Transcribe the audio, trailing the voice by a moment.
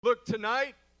Look,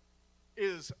 tonight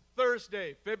is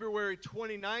Thursday, February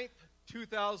 29th,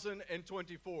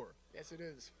 2024. Yes, it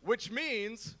is. Which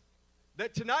means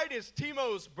that tonight is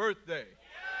Timo's birthday.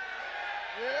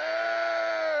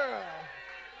 Yeah!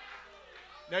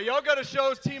 Now, y'all got to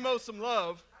show Timo some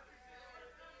love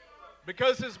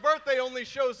because his birthday only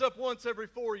shows up once every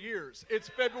 4 years. It's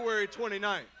February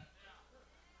 29th,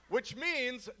 which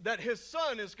means that his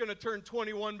son is going to turn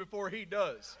 21 before he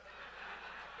does.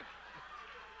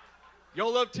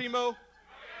 Y'all love Timo?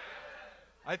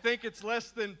 I think it's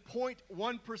less than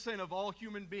 0.1% of all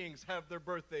human beings have their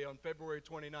birthday on February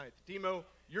 29th. Timo,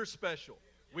 you're special.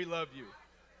 We love you.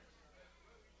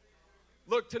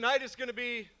 Look, tonight is going to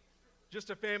be just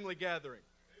a family gathering.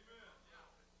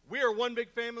 We are one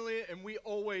big family, and we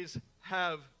always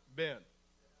have been.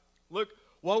 Look,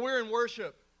 while we're in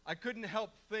worship, I couldn't help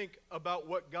think about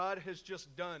what God has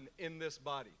just done in this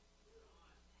body.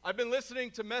 I've been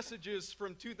listening to messages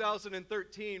from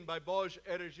 2013 by Balkan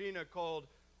Bow called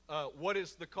What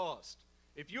is the Cost?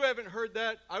 If you haven't heard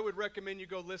that, I would recommend you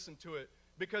go listen to it,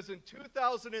 because in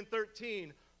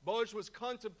 2013, Balkan was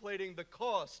contemplating the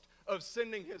cost of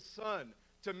sending his son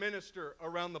to minister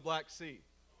around the Black Sea.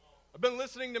 I've been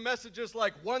listening to messages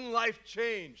like One Life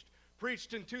Changed,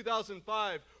 preached in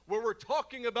 2005, where we're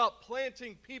talking about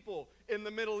planting people in the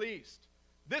Middle East.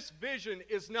 This vision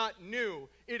is not new.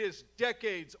 It is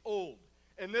decades old.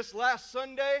 And this last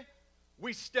Sunday,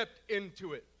 we stepped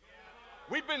into it.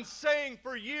 We've been saying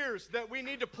for years that we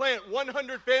need to plant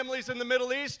 100 families in the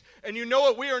Middle East. And you know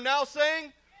what we are now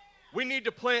saying? We need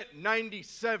to plant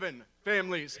 97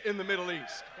 families in the Middle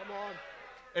East. Come on.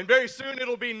 And very soon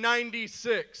it'll be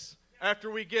 96 after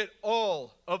we get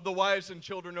all of the wives and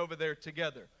children over there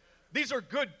together. These are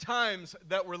good times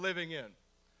that we're living in.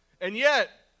 And yet,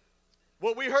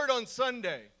 what we heard on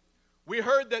Sunday, we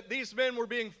heard that these men were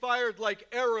being fired like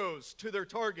arrows to their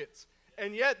targets.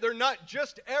 And yet they're not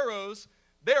just arrows,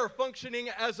 they are functioning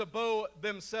as a bow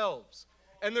themselves.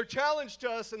 And their challenge to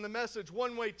us in the message,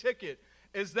 One-Way Ticket,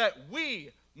 is that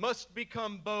we must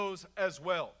become bows as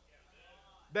well.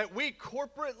 That we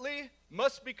corporately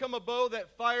must become a bow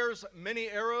that fires many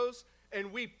arrows,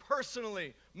 and we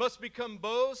personally must become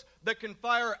bows that can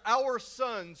fire our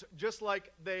sons just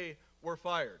like they were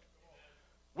fired.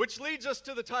 Which leads us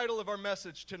to the title of our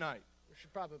message tonight. We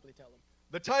should probably tell them.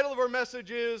 The title of our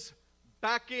message is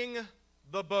Backing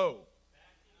the Bow.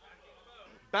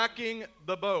 Backing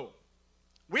the Bow.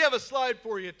 We have a slide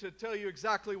for you to tell you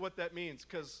exactly what that means,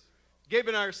 because Gabe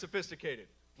and I are sophisticated.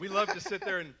 We love to sit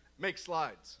there and make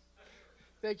slides.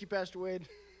 Thank you, Pastor Wade.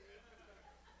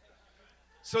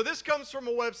 So this comes from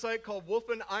a website called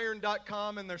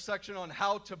wolfendiron.com and their section on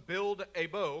how to build a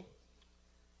bow.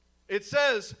 It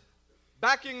says,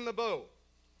 backing the bow.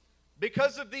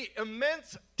 Because of the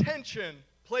immense tension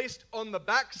placed on the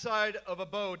backside of a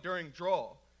bow during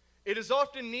draw, it is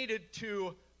often needed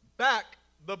to back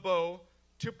the bow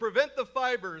to prevent the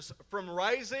fibers from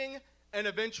rising and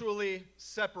eventually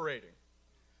separating.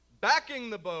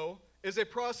 Backing the bow is a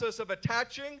process of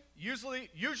attaching,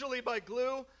 usually by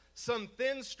glue, some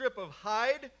thin strip of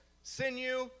hide,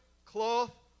 sinew,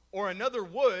 cloth, or another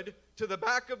wood to the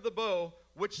back of the bow,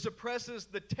 which suppresses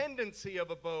the tendency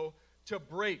of a bow to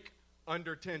break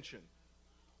under tension.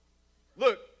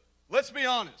 Look, let's be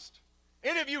honest.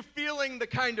 Any of you feeling the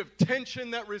kind of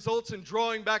tension that results in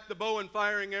drawing back the bow and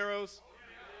firing arrows?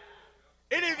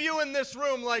 Any of you in this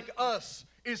room, like us,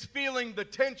 is feeling the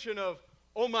tension of,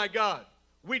 oh my God,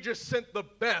 we just sent the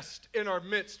best in our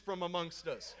midst from amongst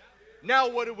us. Now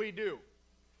what do?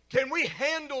 Can we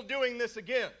handle doing this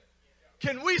again?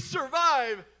 Can we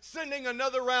survive sending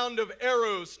another round of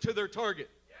arrows to their target?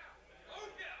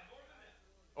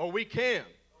 Oh, we can.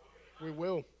 We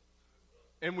will.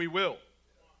 And we will.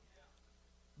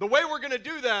 The way we're going to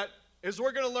do that is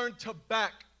we're going to learn to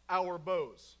back our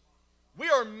bows. We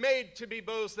are made to be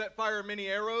bows that fire many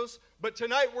arrows, but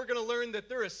tonight we're going to learn that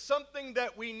there is something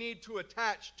that we need to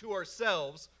attach to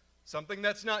ourselves, something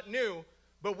that's not new,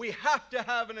 but we have to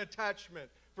have an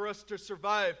attachment for us to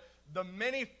survive the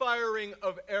many firing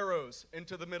of arrows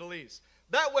into the Middle East.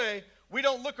 That way, we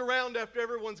don't look around after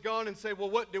everyone's gone and say, well,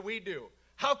 what do we do?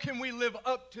 How can we live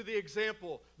up to the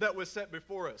example that was set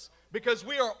before us? Because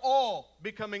we are all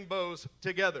becoming bows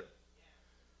together.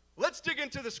 Let's dig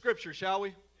into the scripture, shall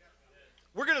we?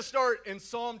 We're going to start in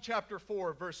Psalm chapter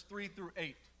 4, verse 3 through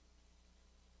 8.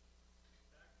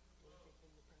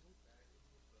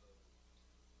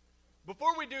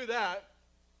 Before we do that,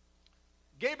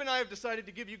 Gabe and I have decided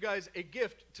to give you guys a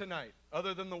gift tonight,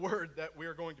 other than the word that we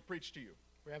are going to preach to you.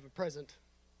 We have a present.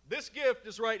 This gift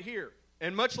is right here.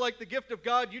 And much like the gift of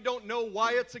God, you don't know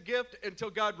why it's a gift until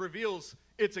God reveals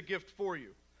it's a gift for you.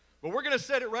 But we're going to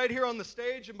set it right here on the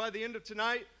stage, and by the end of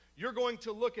tonight, you're going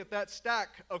to look at that stack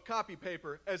of copy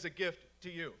paper as a gift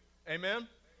to you. Amen? Amen.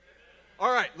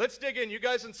 All right, let's dig in. You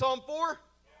guys in Psalm 4?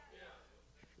 Yeah.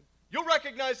 You'll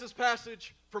recognize this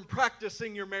passage from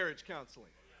practicing your marriage counseling.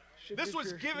 This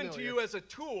was given to you as a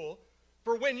tool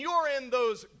for when you're in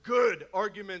those good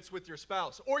arguments with your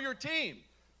spouse or your team.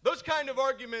 Those kind of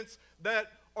arguments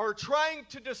that are trying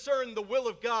to discern the will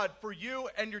of God for you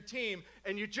and your team,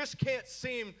 and you just can't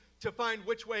seem to find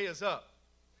which way is up.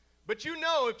 But you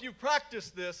know, if you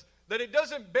practice this, that it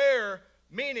doesn't bear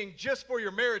meaning just for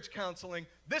your marriage counseling.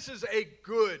 This is a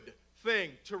good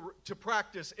thing to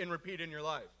practice and repeat in your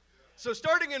life. So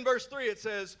starting in verse 3, it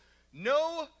says,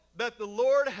 "Know that the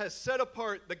Lord has set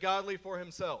apart the godly for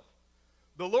himself.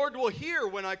 The Lord will hear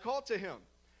when I call to him.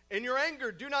 In your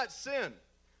anger, do not sin.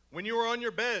 When you are on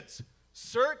your beds,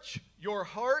 search your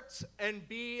hearts and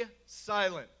be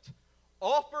silent.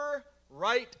 Offer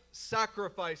right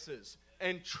sacrifices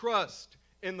and trust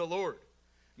in the Lord."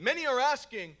 Many are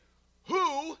asking,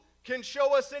 who can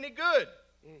show us any good?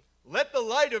 Let the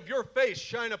light of your face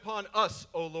shine upon us,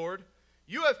 O Lord.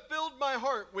 You have filled my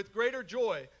heart with greater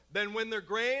joy than when their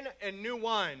grain and new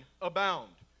wine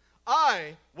abound.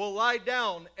 I will lie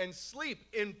down and sleep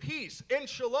in peace, in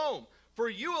shalom. For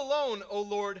you alone, O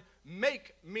Lord,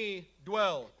 make me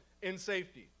dwell in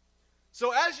safety.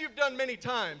 So as you've done many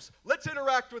times, let's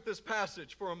interact with this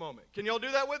passage for a moment. Can y'all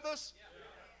do that with us? Yeah.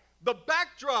 The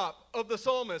backdrop of the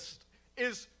psalmist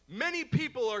is many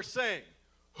people are saying,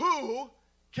 who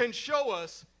can show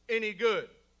us any good?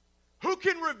 Who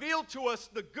can reveal to us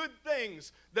the good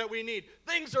things that we need?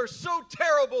 Things are so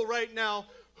terrible right now.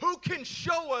 Who can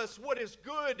show us what is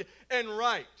good and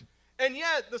right? And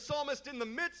yet, the psalmist, in the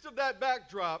midst of that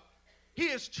backdrop, he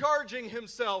is charging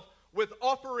himself with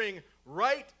offering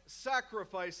right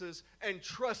sacrifices and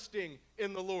trusting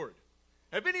in the Lord.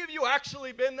 Have any of you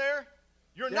actually been there?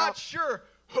 You're not sure,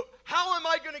 how am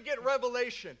I going to get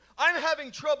revelation? I'm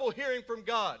having trouble hearing from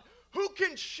God. Who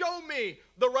can show me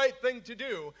the right thing to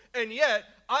do? And yet,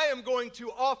 I am going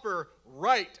to offer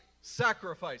right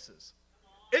sacrifices.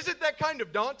 Isn't that kind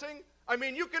of daunting? I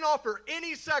mean, you can offer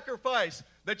any sacrifice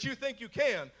that you think you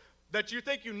can, that you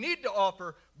think you need to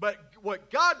offer, but what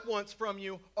God wants from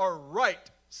you are right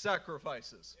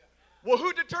sacrifices. Well,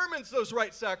 who determines those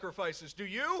right sacrifices? Do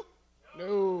you?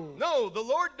 No. No, the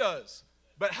Lord does.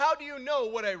 But how do you know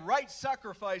what a right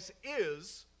sacrifice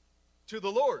is to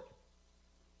the Lord?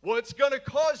 Well, it's going to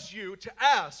cause you to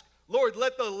ask, Lord,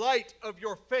 let the light of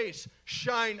your face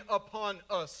shine upon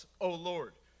us, O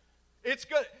Lord. It's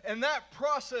good, and that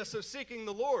process of seeking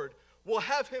the Lord will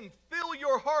have him fill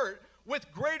your heart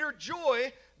with greater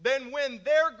joy than when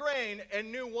their grain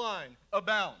and new wine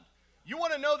abound. You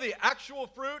want to know the actual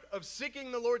fruit of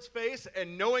seeking the Lord's face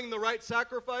and knowing the right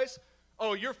sacrifice?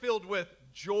 Oh, you're filled with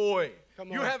joy.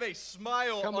 You have a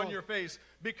smile on your face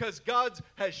because God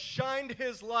has shined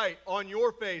his light on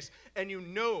your face, and you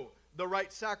know the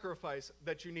right sacrifice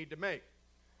that you need to make.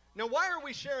 Now, why are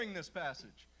we sharing this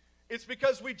passage? It's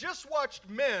because we just watched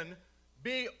men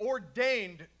be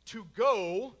ordained to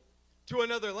go to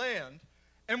another land,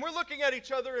 and we're looking at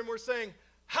each other and we're saying,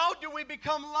 how do we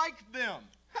become like them?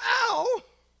 How?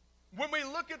 When we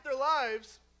look at their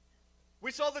lives,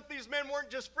 we saw that these men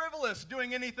weren't just frivolous,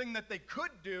 doing anything that they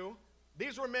could do.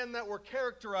 These were men that were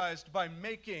characterized by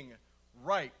making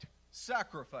right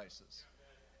sacrifices.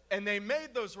 And they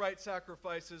made those right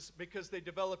sacrifices because they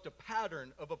developed a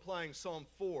pattern of applying Psalm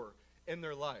 4 in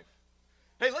their life.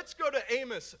 Hey, let's go to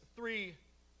Amos 3,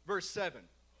 verse 7.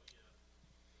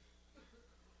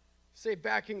 Say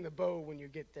backing the bow when you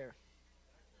get there.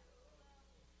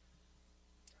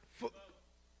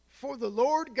 For the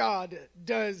Lord God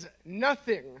does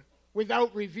nothing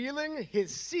without revealing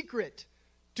his secret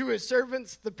to his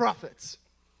servants, the prophets.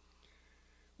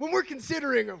 When we're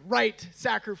considering right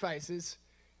sacrifices,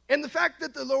 and the fact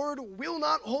that the Lord will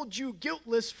not hold you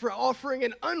guiltless for offering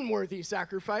an unworthy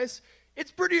sacrifice,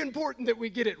 it's pretty important that we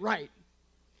get it right.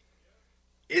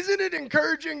 Isn't it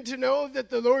encouraging to know that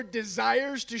the Lord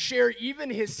desires to share even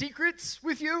his secrets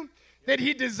with you? That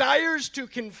he desires to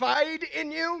confide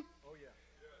in you?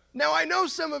 Now, I know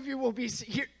some of you will be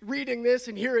reading this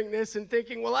and hearing this and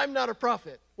thinking, well, I'm not a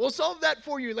prophet. We'll solve that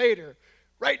for you later.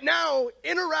 Right now,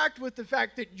 interact with the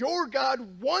fact that your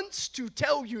God wants to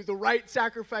tell you the right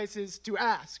sacrifices to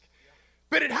ask.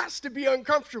 But it has to be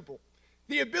uncomfortable.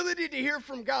 The ability to hear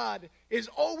from God is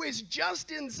always just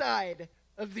inside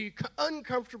of the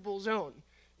uncomfortable zone.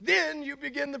 Then you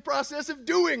begin the process of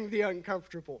doing the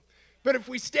uncomfortable. But if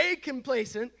we stay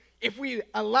complacent, if we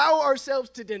allow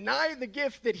ourselves to deny the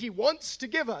gift that he wants to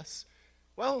give us,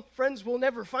 well, friends, we'll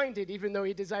never find it even though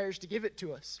he desires to give it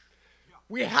to us.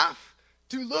 We have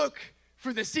to look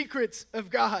for the secrets of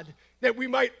God, that we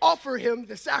might offer him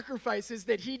the sacrifices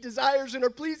that he desires and are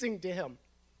pleasing to him.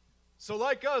 So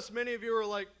like us, many of you are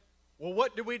like, well,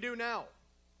 what do we do now?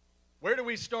 Where do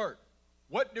we start?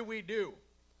 What do we do?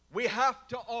 We have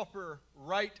to offer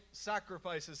right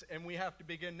sacrifices, and we have to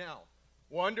begin now.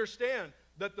 Well, understand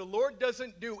that the Lord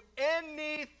doesn't do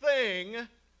anything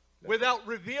without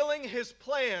revealing his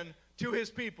plan to his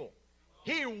people.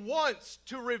 He wants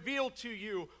to reveal to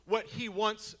you what he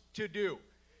wants to do.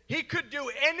 He could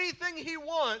do anything he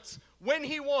wants when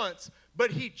he wants, but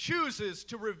he chooses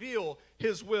to reveal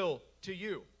his will to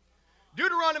you.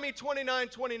 Deuteronomy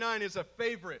 29:29 is a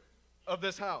favorite of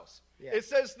this house. Yes. It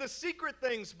says, the secret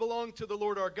things belong to the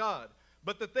Lord our God,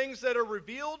 but the things that are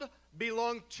revealed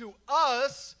belong to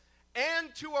us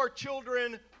and to our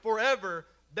children forever,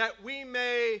 that we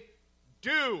may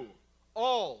do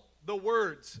all the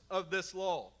words of this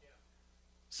law.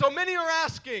 So many are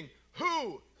asking,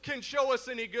 who can show us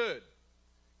any good?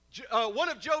 One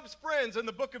of Job's friends in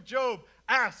the book of Job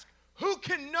asked, who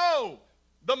can know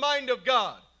the mind of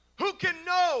God? Who can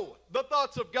know the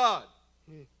thoughts of God?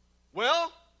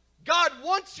 Well, God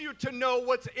wants you to know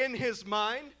what's in his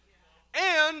mind.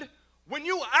 And when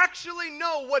you actually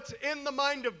know what's in the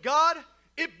mind of God,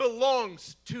 it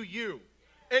belongs to you.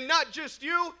 And not just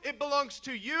you, it belongs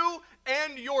to you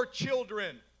and your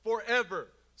children forever.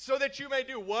 So that you may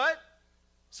do what?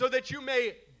 So that you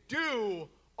may do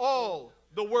all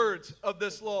the words of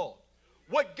this law.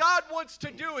 What God wants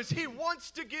to do is he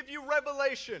wants to give you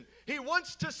revelation. He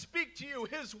wants to speak to you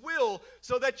his will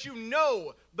so that you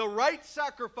know the right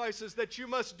sacrifices that you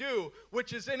must do,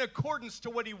 which is in accordance to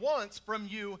what he wants from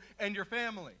you and your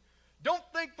family. Don't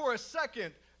think for a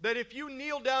second that if you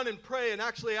kneel down and pray and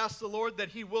actually ask the Lord that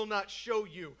he will not show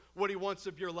you what he wants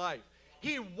of your life.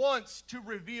 He wants to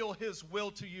reveal his will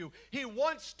to you. He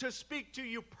wants to speak to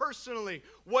you personally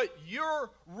what your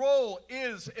role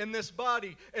is in this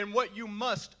body and what you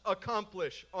must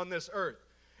accomplish on this earth.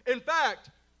 In fact,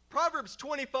 Proverbs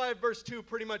 25 verse 2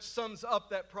 pretty much sums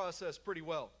up that process pretty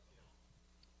well.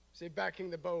 Say backing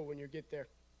the bow when you get there.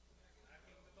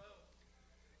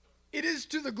 It is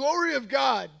to the glory of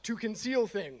God to conceal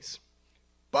things,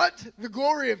 but the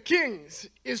glory of kings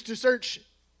is to search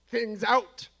things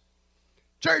out.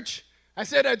 Church, I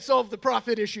said I'd solve the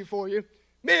prophet issue for you.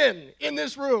 Men in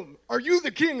this room, are you the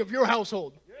king of your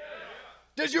household? Yes.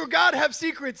 Does your God have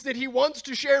secrets that he wants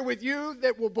to share with you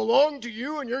that will belong to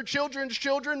you and your children's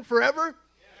children forever?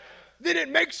 Yes. Then it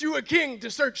makes you a king to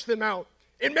search them out.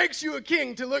 It makes you a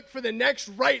king to look for the next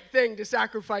right thing to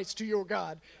sacrifice to your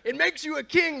God. It makes you a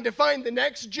king to find the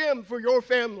next gem for your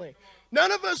family.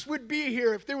 None of us would be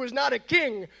here if there was not a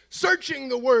king searching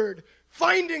the word,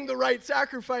 finding the right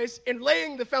sacrifice, and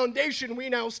laying the foundation we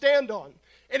now stand on.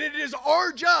 And it is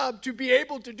our job to be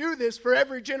able to do this for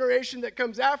every generation that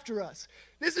comes after us.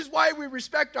 This is why we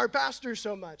respect our pastors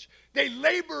so much. They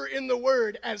labor in the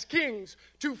word as kings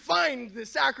to find the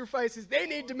sacrifices they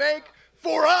need to make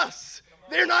for us.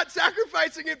 They're not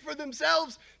sacrificing it for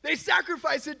themselves. They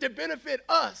sacrifice it to benefit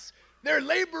us. Their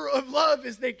labor of love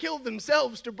is they kill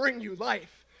themselves to bring you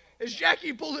life. As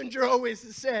Jackie Pullinger always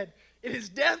has said, it is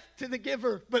death to the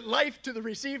giver, but life to the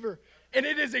receiver. And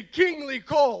it is a kingly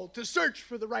call to search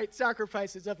for the right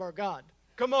sacrifices of our God.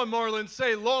 Come on, Marlon,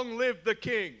 say, long live the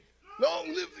king.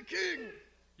 Long live the king.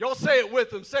 Y'all say it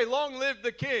with him. Say, long live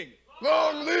the king.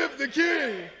 Long live the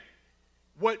king.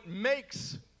 What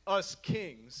makes us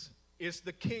kings is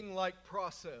the king-like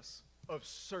process of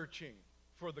searching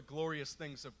for the glorious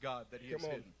things of God that he has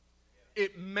hidden.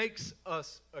 It makes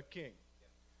us a king.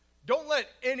 Don't let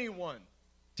anyone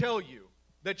tell you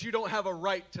that you don't have a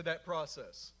right to that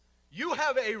process. You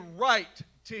have a right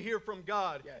to hear from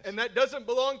God, yes. And that doesn't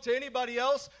belong to anybody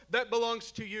else. That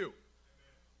belongs to you.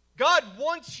 God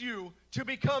wants you to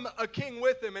become a king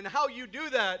with him, and how you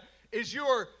do that is you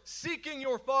are seeking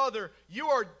your Father. You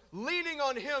are leaning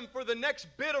on him for the next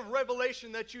bit of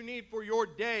revelation that you need for your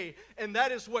day, and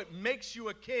that is what makes you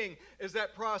a king, is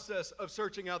that process of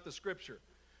searching out the Scripture.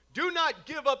 Do not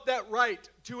give up that right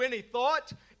to any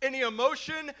thought, any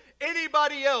emotion,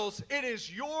 anybody else. It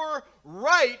is your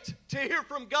right to hear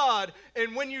from God,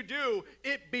 and when you do,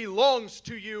 it belongs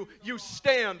to you. You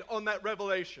stand on that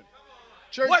revelation.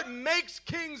 Church, what makes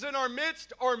kings in our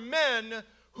midst are men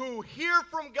who hear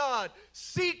from God,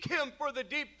 seek him for the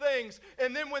deep things,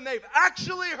 and then when they've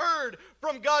actually heard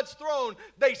from God's throne,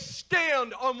 they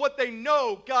stand on what they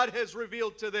know God has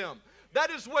revealed to them. That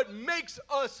is what makes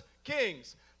us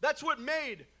kings. That's what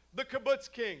made the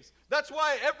kibbutz kings. That's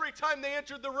why every time they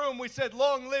entered the room, we said,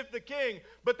 long live the king.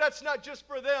 But that's not just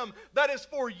for them. That is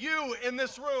for you in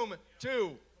this room,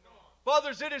 too.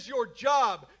 Fathers, it is your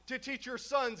job to teach your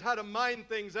sons how to mine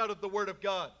things out of the Word of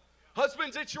God.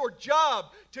 Husbands, it's your job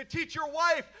to teach your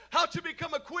wife how to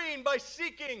become a queen by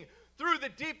seeking through the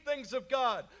deep things of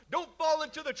God. Don't fall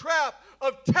into the trap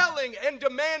of telling and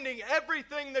demanding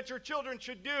everything that your children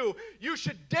should do. You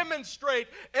should demonstrate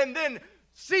and then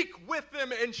seek with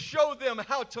them and show them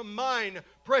how to mine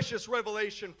precious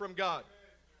revelation from God.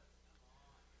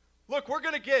 Look, we're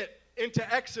going to get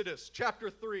into Exodus chapter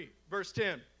 3, verse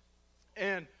 10.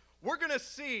 And we're going to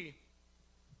see,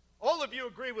 all of you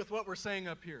agree with what we're saying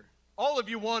up here. All of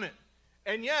you want it.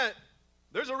 And yet,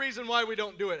 there's a reason why we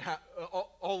don't do it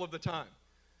all of the time.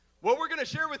 What we're going to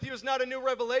share with you is not a new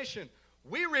revelation.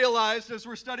 We realized as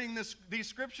we're studying these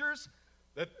scriptures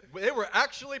that they were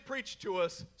actually preached to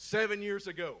us 7 years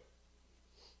ago.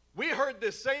 We heard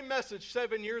this same message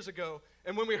 7 years ago,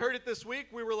 and when we heard it this week,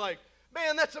 we were like,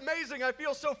 man, that's amazing. I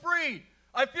feel so free.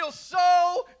 I feel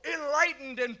so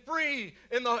enlightened and free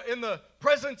in the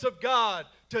presence of God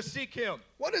to seek Him.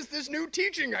 What is this new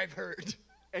teaching I've heard?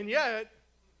 And yet,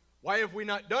 why have we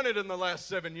not done it in the last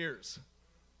 7 years?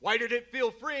 Why did it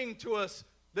feel freeing to us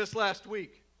this last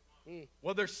week?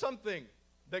 Well, there's something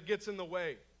that gets in the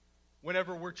way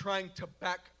whenever we're trying to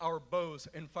back our bows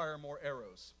and fire more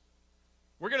arrows.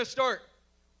 We're going to start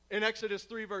in Exodus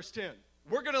 3, verse 10.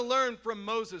 We're going to learn from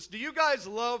Moses. Do you guys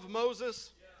love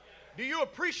Moses? Do you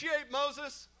appreciate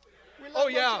Moses? Oh,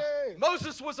 yeah.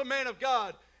 Moses was a man of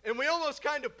God. And we almost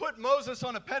kind of put Moses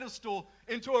on a pedestal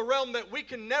into a realm that we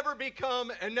can never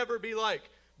become and never be like.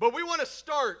 But we want to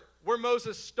start where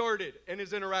Moses started in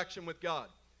his interaction with God.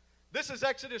 This is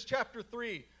Exodus chapter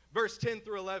 3, verse 10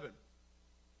 through 11.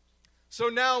 So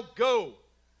now go.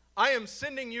 I am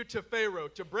sending you to Pharaoh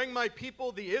to bring my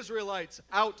people, the Israelites,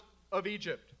 out of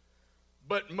Egypt.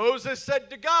 But Moses said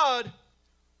to God,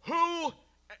 who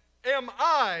am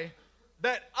I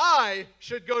that I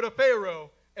should go to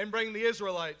Pharaoh and bring the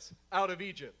Israelites out of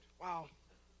Egypt? Wow.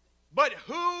 But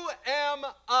who am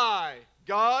I,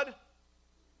 God?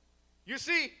 You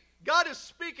see, God is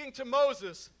speaking to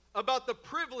Moses about the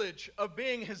privilege of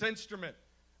being his instrument,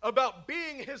 about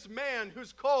being his man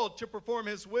who's called to perform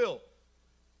his will.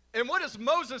 And what is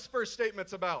Moses' first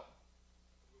statements about?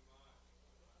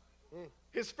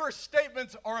 His first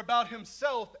statements are about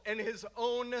himself and his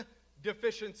own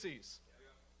deficiencies.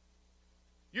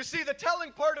 You see, the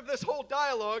telling part of this whole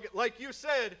dialogue, like you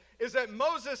said, is that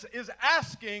Moses is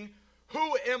asking,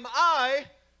 who am I,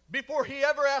 before he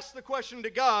ever asks the question to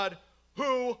God,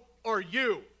 who are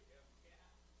you?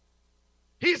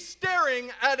 He's staring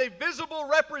at a visible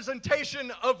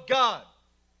representation of God.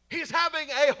 He's having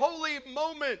a holy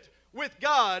moment with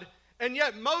God, and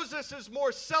yet Moses is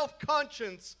more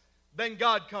self-conscious than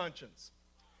God-conscious.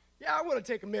 Yeah, I want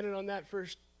to take a minute on that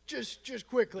first, just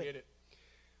quickly. Get it.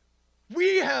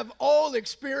 We have all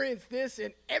experienced this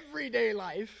in everyday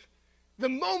life. The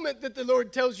moment that the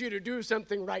Lord tells you to do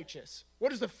something righteous,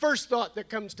 what is the first thought that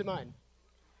comes to mind?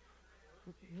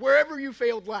 Wherever you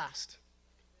failed last,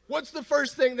 what's the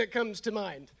first thing that comes to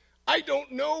mind? I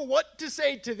don't know what to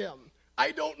say to them.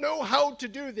 I don't know how to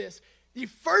do this. The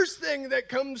first thing that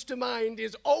comes to mind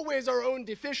is always our own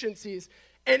deficiencies.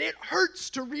 And it hurts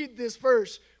to read this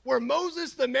verse where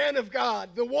Moses, the man of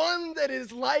God, the one that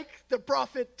is like the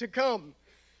prophet to come,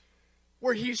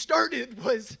 where he started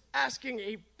was asking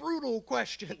a brutal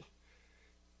question.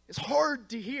 It's hard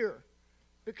to hear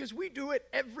because we do it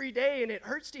every day, and it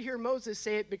hurts to hear Moses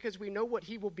say it because we know what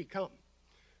he will become.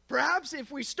 Perhaps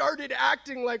if we started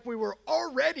acting like we were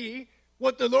already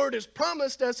what the Lord has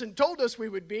promised us and told us we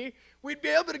would be, we'd be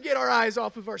able to get our eyes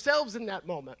off of ourselves in that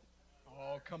moment.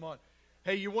 Oh, come on.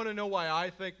 Hey, you want to know why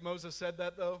I think Moses said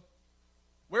that, though?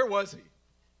 Where was he?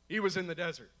 He was in the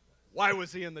desert. Why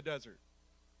was he in the desert?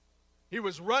 He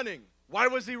was running. Why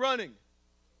was he running?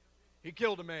 He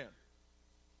killed a man.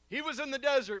 He was in the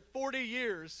desert 40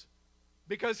 years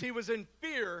because he was in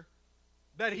fear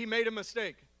that he made a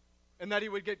mistake and that he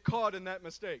would get caught in that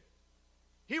mistake.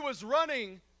 He was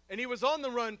running, and he was on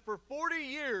the run for 40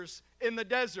 years in the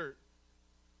desert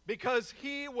because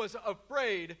he was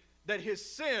afraid that his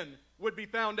sin would be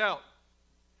found out.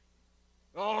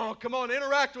 Oh, come on,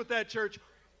 interact with that, church.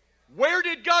 Where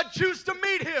did God choose to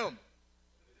meet him?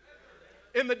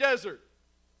 In the desert,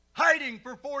 hiding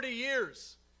for 40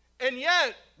 years. And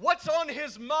yet, what's on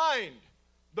his mind?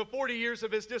 The 40 years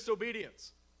of his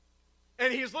disobedience.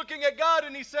 And he's looking at God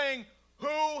and he's saying,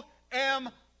 who am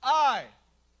I?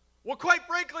 Well, quite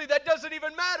frankly, that doesn't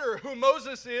even matter who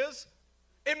Moses is.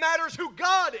 It matters who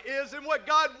God is and what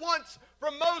God wants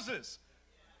from Moses.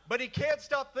 But he can't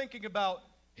stop thinking about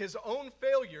his own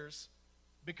failures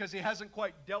because he hasn't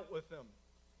quite dealt with them.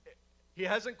 He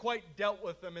hasn't quite dealt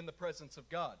with them in the presence of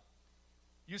God.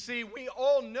 You see, we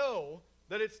all know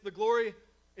that it's the glory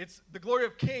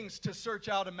of kings to search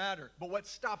out a matter. But what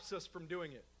stops us from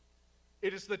doing it?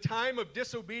 It is the time of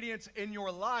disobedience in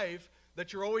your life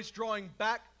that you're always drawing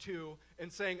back to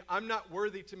and saying, I'm not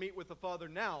worthy to meet with the Father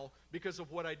now because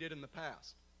of what I did in the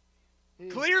past.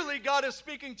 Clearly, God is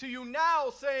speaking to you now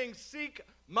saying, seek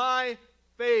my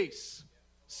face.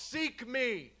 Seek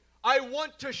me. I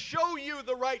want to show you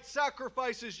the right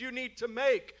sacrifices you need to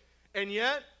make. And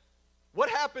yet, what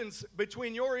happens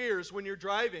between your ears when you're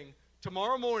driving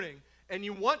tomorrow morning and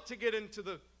you want to get into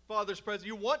the Father's presence,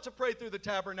 you want to pray through the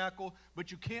tabernacle, but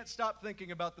you can't stop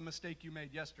thinking about the mistake you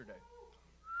made yesterday?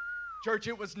 Church,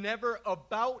 it was never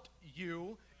about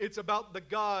you. It's about the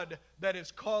God that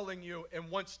is calling you and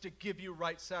wants to give you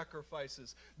right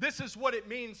sacrifices. This is what it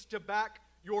means to back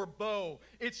your bow.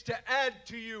 It's to add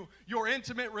to you your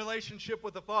intimate relationship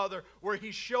with the Father where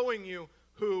He's showing you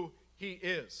who He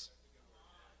is.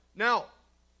 Now,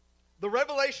 the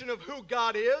revelation of who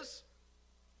God is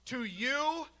to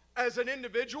you as an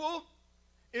individual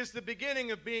is the beginning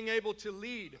of being able to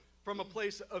lead from a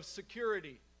place of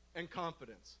security and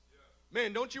confidence.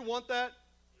 Man, don't you want that?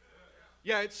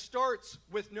 Yeah, it starts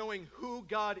with knowing who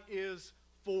God is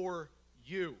for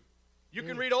you. You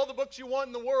can read all the books you want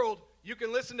in the world. You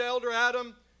can listen to Elder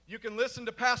Adam. You can listen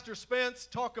to Pastor Spence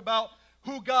talk about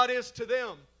who God is to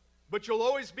them. But you'll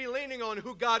always be leaning on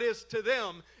who God is to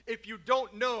them if you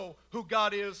don't know who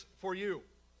God is for you.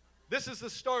 This is the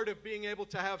start of being able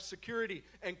to have security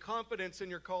and confidence in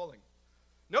your calling.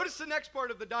 Notice the next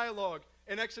part of the dialogue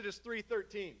in Exodus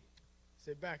 3:13.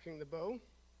 Say, backing the bow.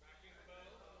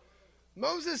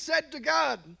 Moses said to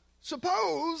God,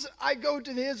 suppose I go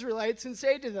to the Israelites and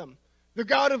say to them, the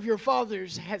God of your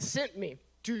fathers has sent me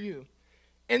to you.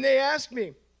 And they ask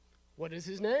me, what is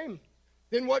his name?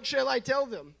 Then what shall I tell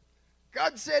them?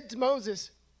 God said to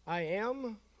Moses, I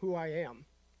am who I am.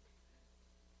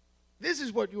 This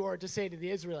is what you are to say to the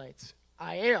Israelites.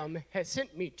 I am has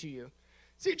sent me to you.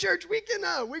 See, church, we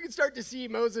can start to see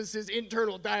Moses'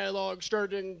 internal dialogue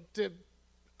starting to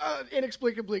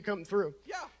inexplicably come through.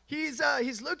 Yeah.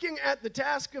 He's looking at the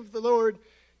task of the Lord,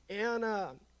 and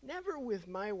never with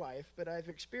my wife, but I've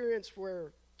experienced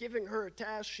where giving her a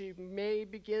task, she may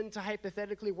begin to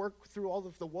hypothetically work through all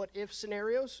of the what-if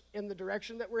scenarios in the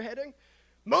direction that we're heading.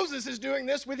 Moses is doing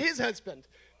this with his husband.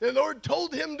 The Lord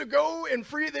told him to go and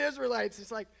free the Israelites.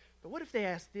 It's like, but what if they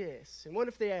ask this? And what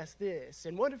if they ask this?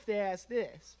 And what if they ask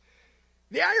this?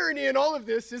 The irony in all of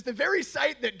this is the very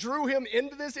sight that drew him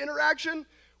into this interaction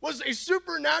was a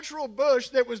supernatural bush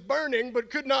that was burning but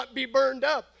could not be burned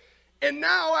up. And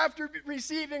now, after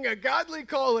receiving a godly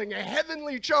calling, a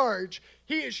heavenly charge,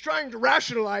 he is trying to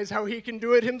rationalize how he can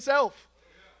do it himself.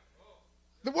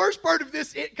 The worst part of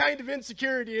this kind of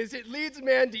insecurity is it leads a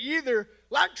man to either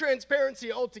lack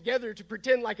transparency altogether to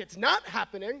pretend like it's not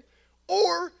happening,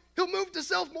 or he'll move to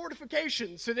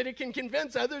self-mortification so that he can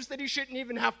convince others that he shouldn't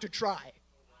even have to try.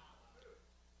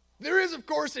 There is, of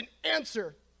course, an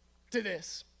answer to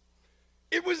this.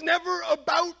 It was never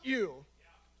about you.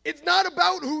 It's not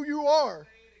about who you are.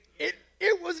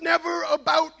 It was never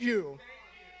about you.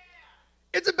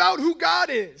 It's about who God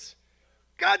is.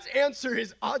 God's answer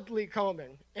is oddly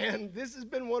calming, and this has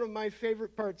been one of my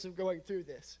favorite parts of going through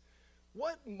this.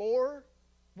 What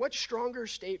stronger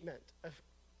statement of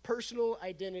personal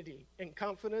identity and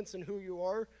confidence in who you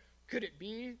are could it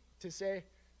be to say,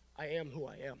 I am who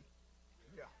I am?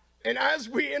 Yeah. And as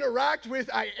we interact with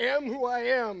I am who I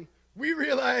am, we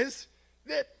realize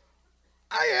that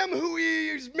I am who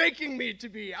he's making me to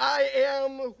be. I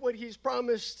am what he's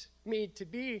promised me to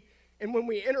be. And when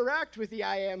we interact with the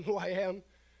I am who I am,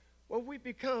 well, we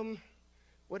become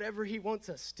whatever he wants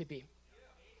us to be.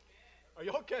 Are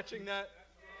y'all catching that?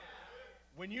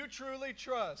 When you truly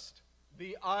trust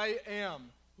the I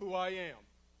am who I am,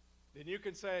 then you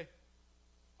can say,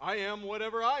 I am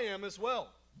whatever I am as well,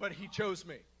 but he chose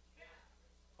me.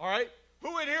 All right?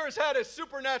 Who in here has had a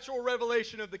supernatural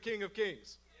revelation of the King of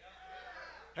Kings?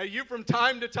 Have you from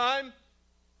time to time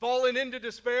fallen into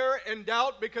despair and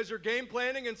doubt because you're game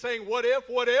planning and saying, what if,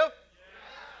 what if?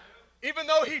 Even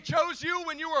though he chose you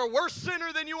when you were a worse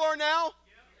sinner than you are now?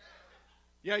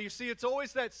 Yeah, you see, it's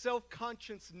always that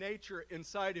self-conscious nature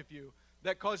inside of you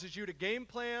that causes you to game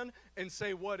plan and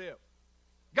say, what if?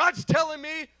 God's telling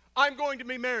me I'm going to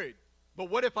be married, but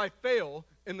what if I fail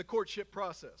in the courtship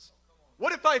process?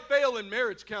 What if I fail in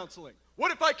marriage counseling?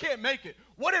 What if I can't make it?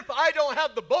 What if I don't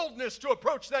have the boldness to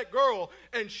approach that girl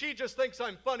and she just thinks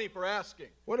I'm funny for asking?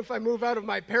 What if I move out of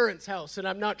my parents' house and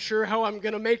I'm not sure how I'm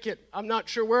going to make it? I'm not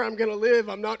sure where I'm going to live.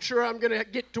 I'm not sure I'm going to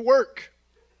get to work.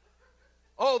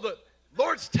 Oh, the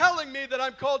Lord's telling me that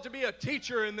I'm called to be a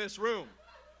teacher in this room.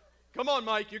 Come on,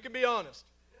 Mike, you can be honest.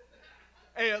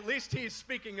 Hey, at least he's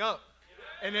speaking up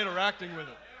and interacting with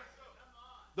it.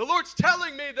 The Lord's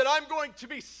telling me that I'm going to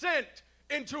be sent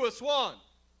into a swan.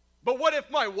 But what if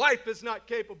my wife is not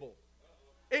capable?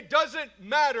 It doesn't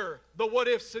matter the what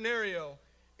if scenario.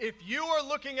 If you are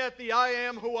looking at the I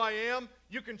am who I am,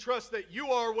 you can trust that you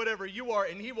are whatever you are,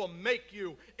 and he will make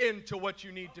you into what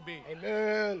you need to be.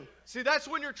 Amen. See, that's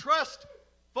when your trust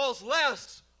falls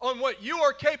less on what you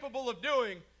are capable of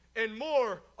doing and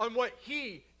more on what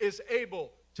he is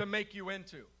able to make you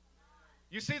into.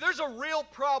 You see, there's a real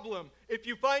problem if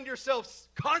you find yourself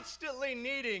constantly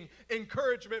needing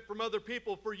encouragement from other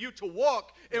people for you to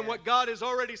walk in what God has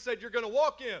already said you're going to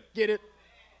walk in. Get it?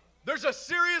 There's a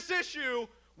serious issue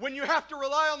when you have to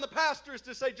rely on the pastors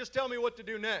to say, just tell me what to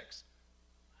do next.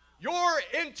 Your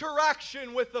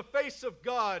interaction with the face of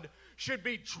God should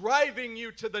be driving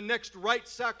you to the next right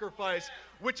sacrifice,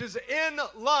 which is in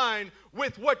line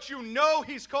with what you know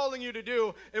he's calling you to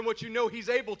do and what you know he's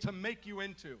able to make you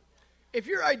into. If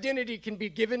your identity can be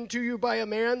given to you by a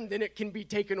man, then it can be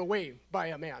taken away by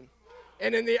a man.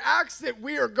 And in the acts that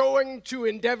we are going to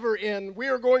endeavor in, we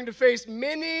are going to face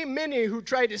many, many who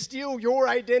try to steal your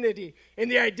identity and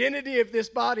the identity of this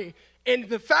body. And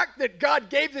the fact that God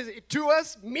gave it to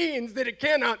us means that it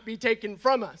cannot be taken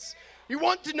from us. You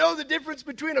want to know the difference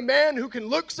between a man who can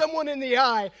look someone in the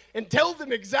eye and tell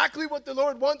them exactly what the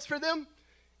Lord wants for them,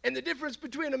 and the difference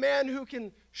between a man who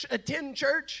can attend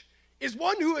church is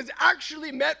one who has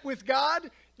actually met with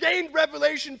God, gained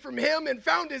revelation from him, and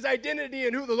found his identity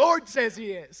in who the Lord says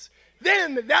he is.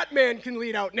 Then that man can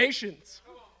lead out nations.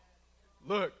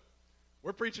 Look,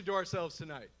 we're preaching to ourselves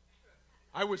tonight.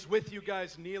 I was with you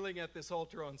guys kneeling at this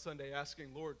altar on Sunday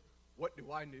asking, Lord, what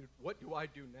do I do? What do I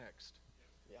do next?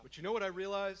 Yeah. But you know what I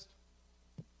realized?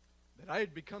 That I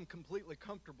had become completely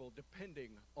comfortable depending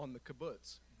on the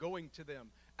kibbutz, going to them,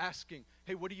 asking,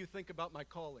 hey, what do you think about my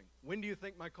calling? When do you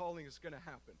think my calling is going to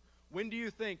happen? When do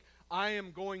you think I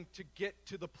am going to get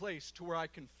to the place to where I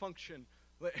can function?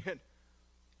 And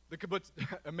the kibbutz,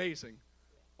 amazing.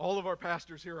 All of our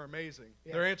pastors here are amazing.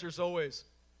 Yeah. Their answer is always,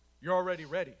 you're already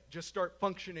ready. Just start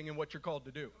functioning in what you're called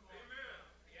to do.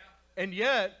 Yeah. And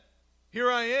yet,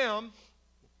 here I am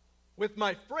with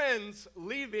my friends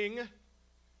leaving,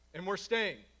 and we're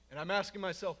staying. And I'm asking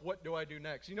myself, what do I do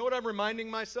next? You know what I'm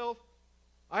reminding myself?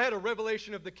 I had a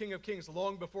revelation of the King of Kings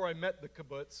long before I met the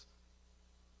kibbutz.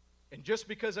 And just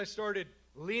because I started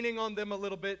leaning on them a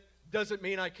little bit doesn't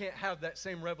mean I can't have that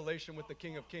same revelation with the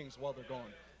King of Kings while they're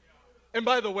gone. And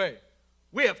by the way,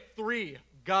 we have 3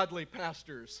 godly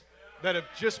pastors that have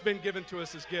just been given to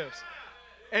us as gifts.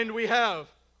 And we have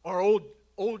our old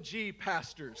OG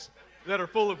pastors that are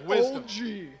full of wisdom.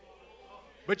 OG.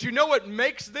 But you know what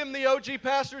makes them the OG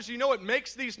pastors? You know what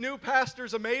makes these new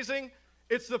pastors amazing?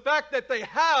 It's the fact that they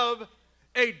have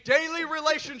a daily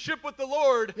relationship with the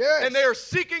Lord, yes, and they are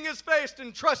seeking his face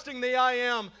and trusting the I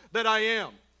am that I am.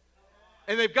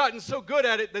 And they've gotten so good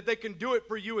at it that they can do it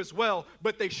for you as well,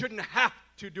 but they shouldn't have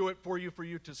to do it for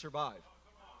you to survive.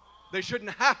 They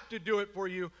shouldn't have to do it for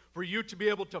you to be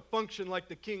able to function like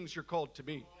the kings you're called to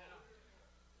be.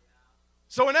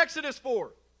 So in Exodus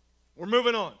 4, we're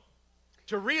moving on.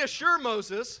 To reassure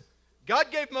Moses, God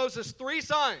gave Moses 3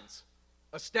 signs: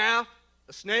 a staff,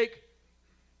 a snake,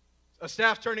 a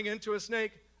staff turning into a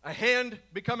snake, a hand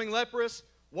becoming leprous,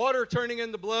 water turning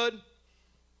into blood.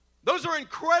 Those are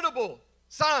incredible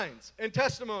signs and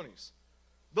testimonies.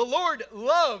 The Lord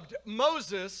loved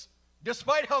Moses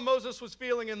despite how Moses was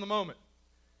feeling in the moment.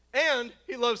 And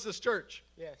he loves this church.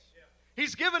 Yes.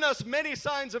 He's given us many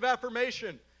signs of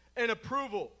affirmation and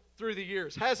approval through the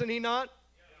years. Hasn't he not?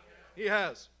 He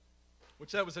has.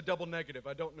 Which that was a double negative.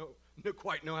 I don't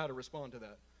quite know how to respond to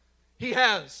that. He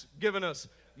has given us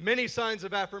many signs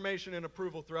of affirmation and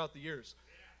approval throughout the years.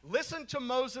 Listen to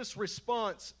Moses'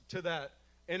 response to that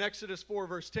in Exodus 4,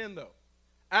 verse 10, though.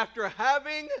 After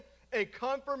having a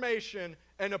confirmation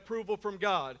and approval from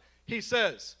God, he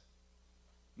says,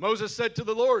 Moses said to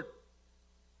the Lord,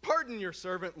 "Pardon your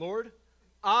servant, Lord.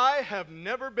 I have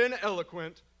never been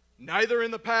eloquent, neither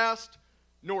in the past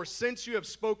nor since you have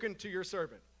spoken to your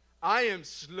servant. I am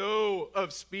slow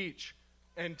of speech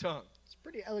and tongue." It's a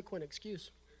pretty eloquent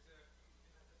excuse.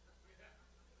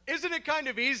 Isn't it kind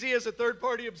of easy as a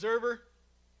third-party observer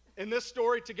in this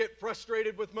story to get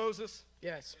frustrated with Moses?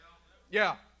 Yes.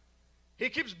 Yeah. He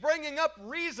keeps bringing up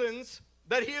reasons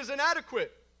that he is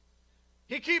inadequate.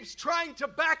 He keeps trying to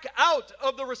back out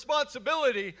of the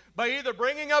responsibility by either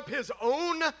bringing up his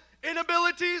own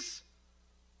inabilities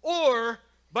or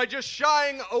by just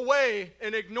shying away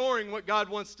and ignoring what God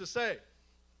wants to say.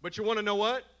 But you want to know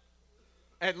what?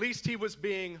 At least he was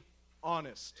being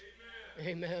honest.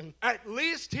 Amen. At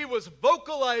least he was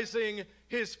vocalizing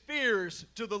his fears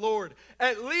to the Lord.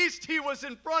 At least he was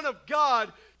in front of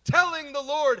God telling the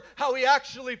Lord how he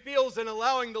actually feels and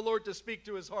allowing the Lord to speak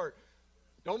to his heart.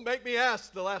 Don't make me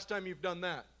ask the last time you've done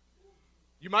that.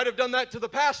 You might have done that to the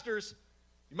pastors.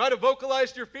 You might have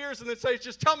vocalized your fears and then say,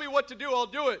 just tell me what to do, I'll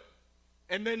do it.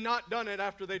 And then not done it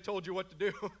after they told you what to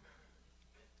do.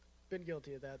 Been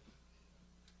guilty of that.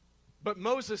 But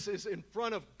Moses is in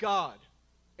front of God,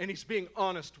 and he's being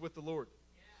honest with the Lord.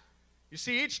 You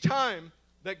see, each time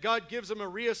that God gives him a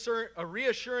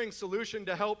reassuring solution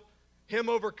to help him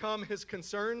overcome his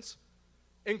concerns,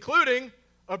 including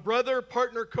a brother,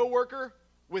 partner, co-worker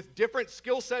with different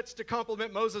skill sets to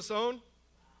complement Moses' own,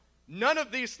 none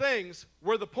of these things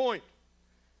were the point.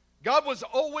 God was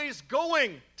always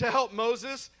going to help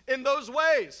Moses in those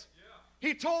ways.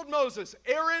 He told Moses,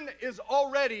 Aaron is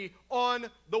already on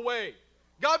the way.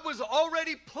 God was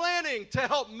already planning to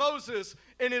help Moses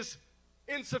in his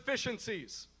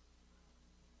insufficiencies.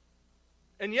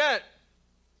 And yet,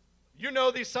 you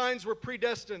know these signs were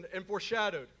predestined and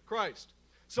foreshadowed Christ.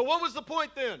 So what was the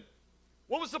point then?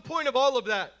 What was the point of all of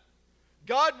that?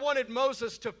 God wanted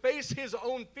Moses to face his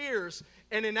own fears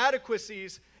and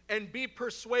inadequacies and be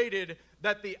persuaded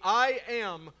that the I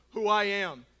am who I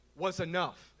am was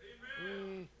enough.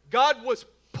 God was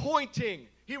pointing,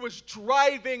 he was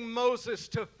driving Moses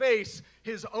to face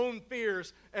his own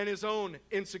fears and his own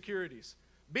insecurities.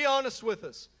 Be honest with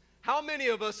us. How many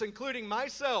of us, including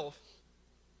myself,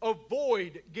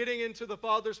 avoid getting into the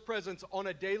Father's presence on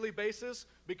a daily basis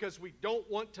because we don't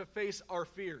want to face our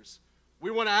fears? We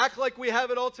want to act like we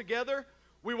have it all together.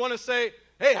 We want to say,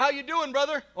 hey, how you doing,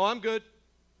 brother? Oh, I'm good.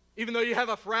 Even though you have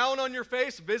a frown on your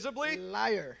face visibly.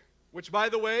 Liar. Which, by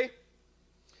the way,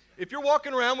 if you're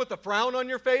walking around with a frown on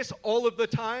your face all of the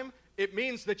time, it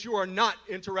means that you are not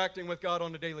interacting with God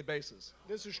on a daily basis.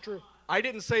 This is true. I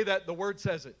didn't say that. The Word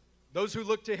says it. Those who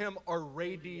look to him are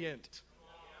radiant.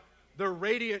 They're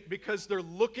radiant because they're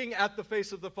looking at the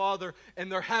face of the Father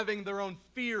and they're having their own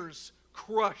fears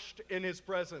crushed in his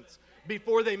presence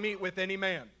before they meet with any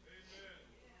man.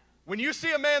 When you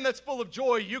see a man that's full of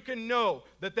joy, you can know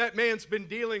that that man's been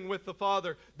dealing with the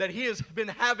Father, that he has been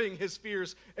having his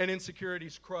fears and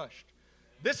insecurities crushed.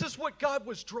 This is what God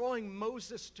was drawing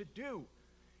Moses to do.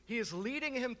 He is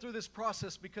leading him through this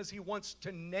process because he wants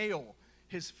to nail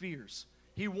his fears.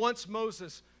 He wants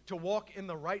Moses to walk in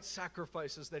the right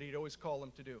sacrifices that he'd always call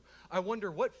him to do. I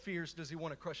wonder, what fears does he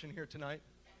want to crush in here tonight?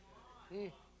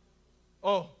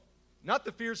 Oh, not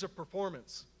the fears of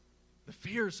performance. The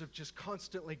fears of just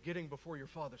constantly getting before your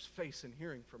Father's face and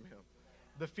hearing from him.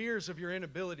 The fears of your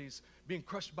inabilities being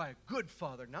crushed by a good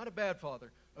father, not a bad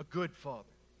father, a good father.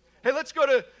 Hey, let's go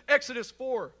to Exodus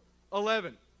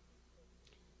 4:11.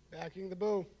 Backing the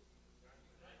bow.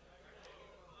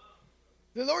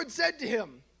 The Lord said to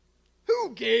him, who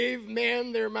gave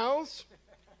man their mouths?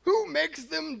 Who makes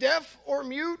them deaf or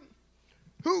mute?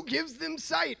 Who gives them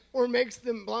sight or makes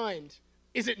them blind?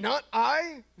 Is it not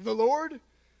I, the Lord?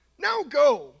 Now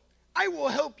go, I will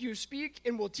help you speak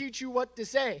and will teach you what to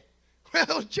say.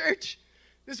 Well, church,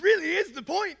 this really is the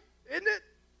point, isn't it?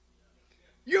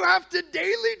 You have to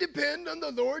daily depend on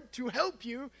the Lord to help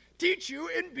you, teach you,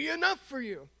 and be enough for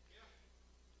you.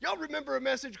 Y'all remember a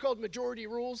message called Majority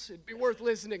Rules? It'd be worth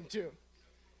listening to.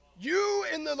 You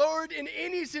and the Lord in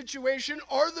any situation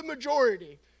are the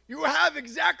majority. You have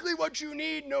exactly what you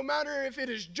need, no matter if it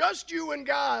is just you and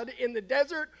God in the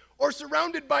desert or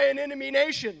surrounded by an enemy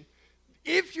nation.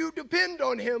 If you depend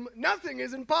on him, nothing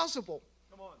is impossible.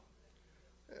 Come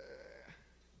on.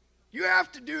 You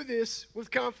have to do this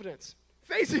with confidence,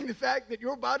 facing the fact that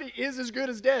your body is as good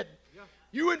as dead. Yeah.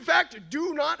 You, in fact,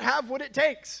 do not have what it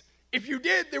takes. If you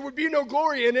did, there would be no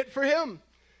glory in it for him.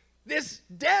 This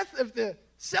death of the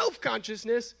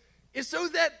self-consciousness is so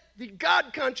that the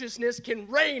God consciousness can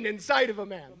reign inside of a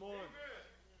man. Come on.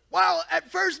 While at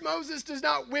first Moses does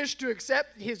not wish to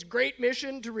accept his great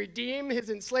mission to redeem his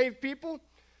enslaved people,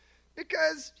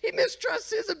 because he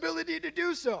mistrusts his ability to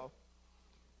do so,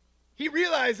 he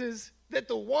realizes that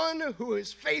the one who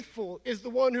is faithful is the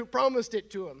one who promised it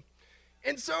to him.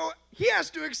 And so he has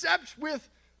to accept with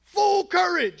full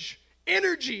courage,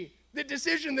 energy, the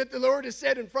decision that the Lord has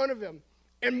set in front of him.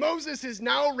 And Moses is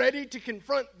now ready to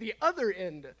confront the other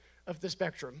end of the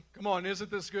spectrum. Come on,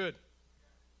 isn't this good?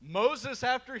 Moses,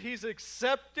 after he's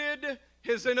accepted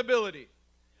his inability,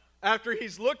 after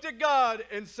he's looked at God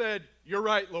and said, you're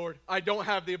right, Lord, I don't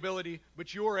have the ability,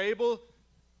 but you are able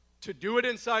to do it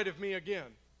inside of me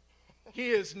again. He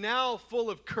is now full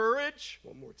of courage.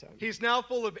 One more time. He's now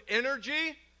full of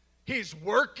energy. He's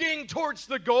working towards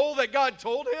the goal that God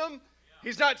told him.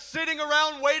 He's not sitting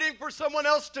around waiting for someone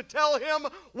else to tell him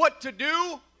what to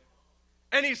do.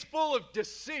 And he's full of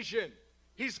decision.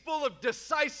 He's full of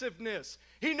decisiveness.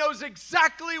 He knows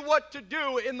exactly what to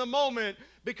do in the moment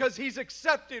because he's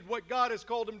accepted what God has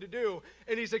called him to do.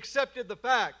 And he's accepted the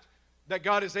fact that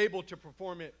God is able to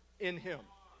perform it in him.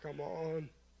 Come on.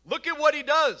 Look at what he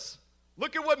does.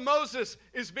 Look at what Moses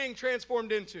is being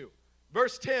transformed into.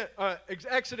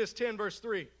 Exodus 10, verse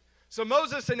 3. So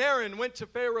Moses and Aaron went to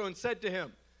Pharaoh and said to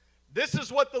him, "This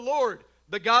is what the Lord,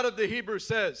 the God of the Hebrews,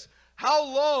 says. How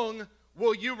long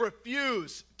will you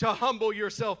refuse to humble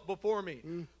yourself before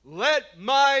me? Let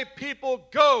my people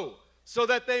go so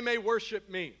that they may worship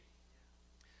me."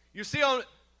 You see, on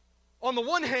the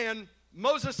one hand,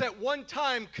 Moses at one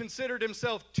time considered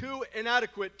himself too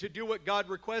inadequate to do what God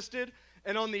requested.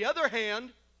 And on the other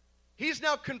hand, he's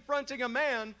now confronting a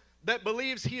man that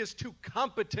believes he is too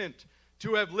competent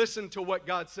to have listened to what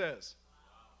God says.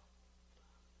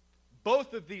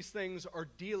 Both of these things are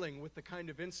dealing with the kind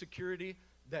of insecurity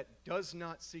that does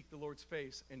not seek the Lord's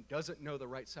face and doesn't know the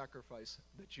right sacrifice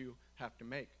that you have to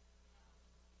make.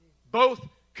 Both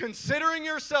considering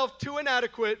yourself too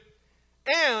inadequate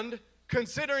and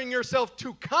considering yourself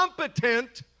too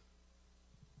competent,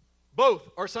 both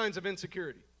are signs of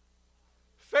insecurity.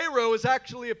 Pharaoh is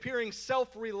actually appearing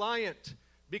self-reliant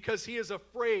because he is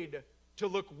afraid to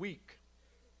look weak.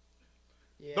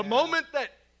 Yeah. The moment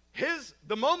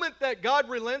that God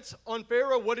relents on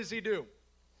Pharaoh, what does he do?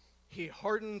 He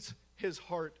hardens his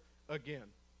heart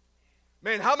again.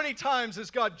 Man, how many times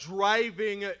is God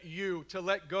driving you to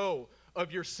let go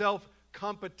of your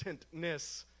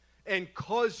self-competentness and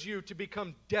cause you to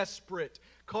become desperate,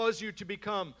 cause you to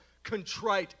become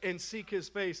contrite and seek his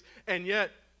face? And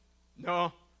yet,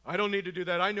 no, I don't need to do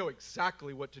that. I know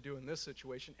exactly what to do in this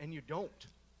situation, and you don't.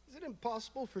 Is it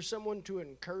impossible for someone to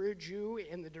encourage you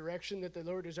in the direction that the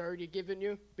Lord has already given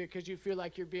you because you feel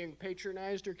like you're being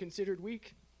patronized or considered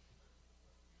weak?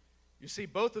 You see,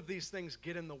 both of these things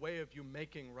get in the way of you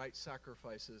making right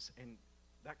sacrifices, and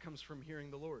that comes from hearing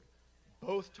the Lord.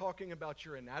 Both talking about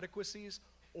your inadequacies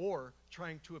or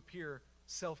trying to appear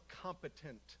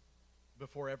self-competent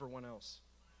before everyone else.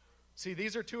 See,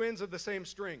 these are two ends of the same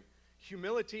string.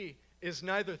 Humility is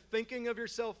neither thinking of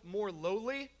yourself more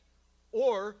lowly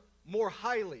or more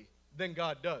highly than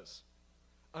God does.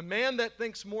 A man that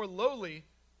thinks more lowly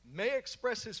may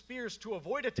express his fears to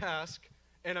avoid a task,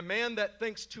 and a man that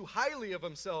thinks too highly of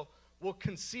himself will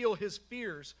conceal his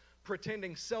fears,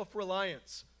 pretending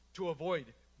self-reliance to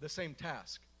avoid the same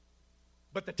task.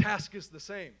 But the task is the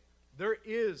same. There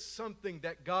is something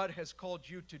that God has called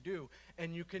you to do,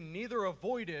 and you can neither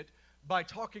avoid it by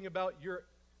talking about your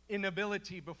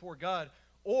inability before God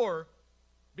or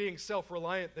being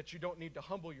self-reliant that you don't need to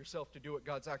humble yourself to do what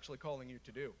God's actually calling you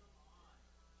to do.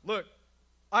 Look,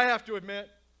 I have to admit,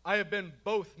 I have been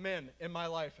both men in my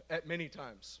life at many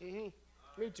times. Me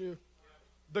too.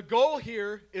 The goal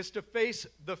here is to face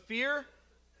the fear,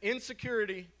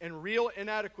 insecurity, and real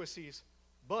inadequacies,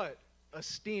 but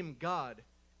esteem God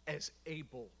as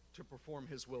able to perform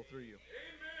his will through you.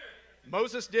 Amen.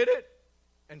 Moses did it,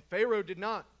 and Pharaoh did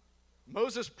not.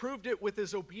 Moses proved it with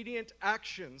his obedient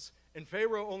actions, and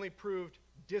Pharaoh only proved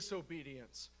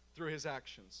disobedience through his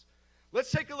actions.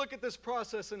 Let's take a look at this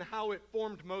process and how it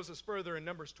formed Moses further in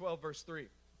Numbers 12, verse 3.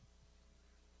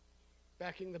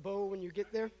 Backing the bow when you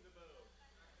get there.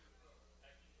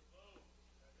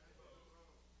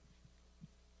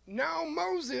 Now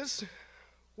Moses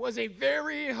was a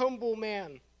very humble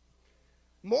man,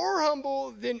 more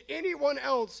humble than anyone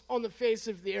else on the face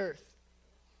of the earth.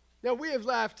 Now, we have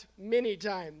laughed many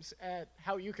times at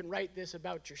how you can write this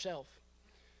about yourself,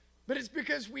 but it's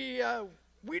because we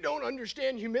don't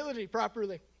understand humility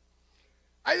properly.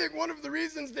 I think one of the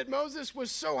reasons that Moses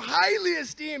was so highly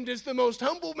esteemed as the most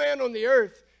humble man on the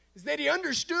earth is that he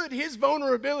understood his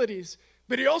vulnerabilities,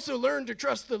 but he also learned to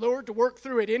trust the Lord to work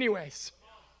through it anyways.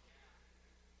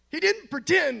 He didn't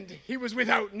pretend he was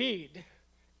without need,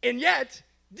 and yet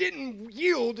didn't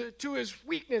yield to his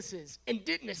weaknesses and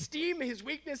didn't esteem his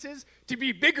weaknesses to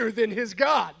be bigger than his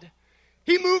God.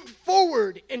 He moved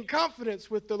forward in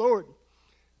confidence with the Lord.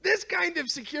 This kind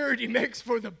of security makes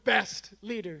for the best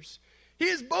leaders. He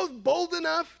is both bold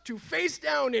enough to face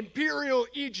down imperial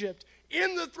Egypt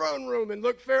in the throne room and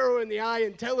look Pharaoh in the eye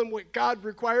and tell him what God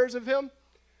requires of him,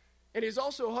 and he's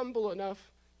also humble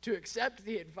enough to accept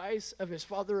the advice of his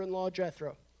father-in-law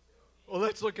Jethro. Well,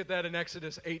 let's look at that in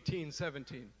Exodus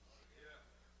 18:17.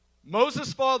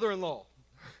 Moses' father-in-law.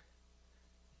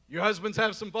 You husbands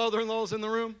have some father-in-laws in the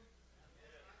room?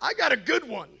 I got a good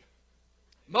one.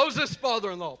 Moses'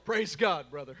 father-in-law. Praise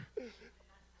God, brother.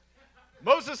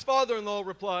 Moses' father-in-law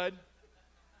replied,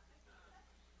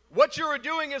 What you are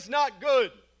doing is not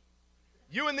good.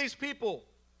 You and these people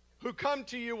who come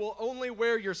to you will only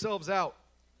wear yourselves out.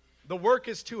 The work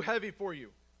is too heavy for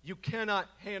you. You cannot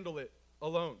handle it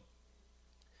alone.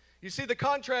 You see the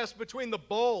contrast between the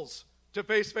balls to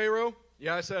face Pharaoh?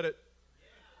 Yeah, I said it.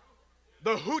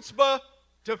 The chutzpah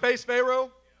to face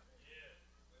Pharaoh.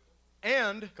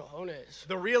 And Cojones.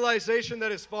 the realization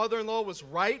that his father-in-law was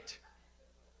right.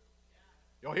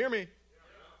 Y'all hear me?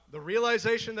 The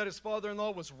realization that his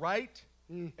father-in-law was right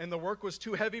and the work was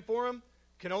too heavy for him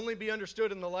can only be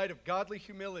understood in the light of godly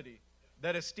humility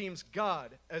that esteems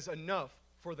God as enough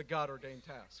for the God-ordained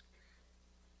task.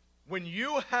 When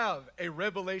you have a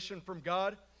revelation from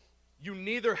God, you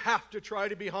neither have to try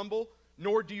to be humble,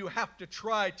 nor do you have to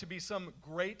try to be some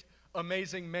great,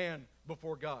 amazing man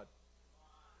before God.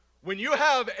 When you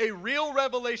have a real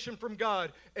revelation from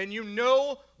God and you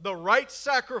know the right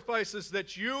sacrifices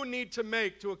that you need to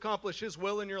make to accomplish His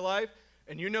will in your life,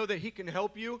 and you know that He can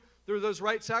help you through those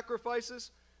right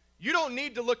sacrifices, you don't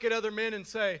need to look at other men and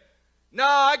say, "Nah,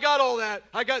 I got all that.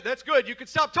 That's good. You can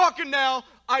stop talking now.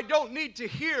 I don't need to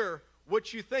hear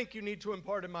what you think you need to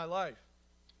impart in my life."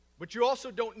 But you also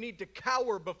don't need to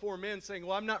cower before men saying,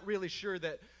 "Well, I'm not really sure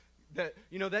that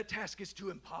that task is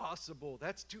too impossible.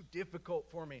 That's too difficult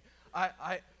for me.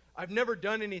 I've never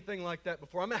done anything like that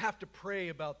before. I'm going to have to pray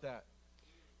about that."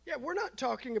 Yeah, we're not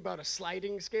talking about a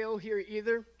sliding scale here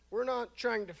either. We're not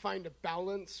trying to find a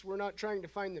balance. We're not trying to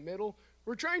find the middle.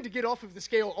 We're trying to get off of the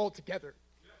scale altogether.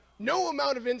 No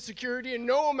amount of insecurity and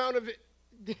no amount of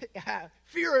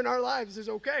fear in our lives is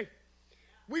okay.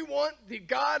 We want the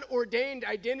God-ordained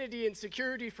identity and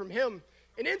security from Him.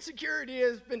 And insecurity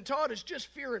has been taught as just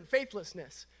fear and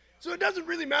faithlessness. So it doesn't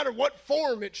really matter what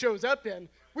form it shows up in.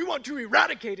 We want to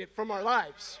eradicate it from our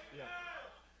lives. Yeah.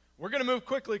 We're going to move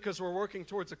quickly because we're working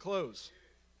towards a close.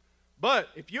 But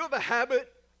if you have a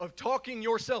habit of talking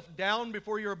yourself down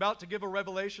before you're about to give a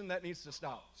revelation, that needs to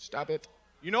stop. Stop it.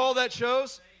 You know all that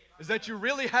shows? Is that you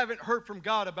really haven't heard from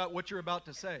God about what you're about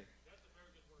to say.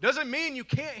 Doesn't mean you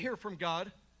can't hear from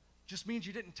God. Just means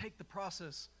you didn't take the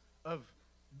process of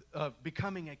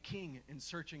becoming a king and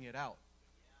searching it out.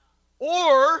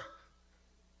 Or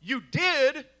you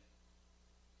did,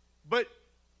 but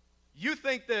you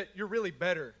think that you're really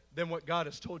better than what God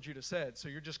has told you to say, so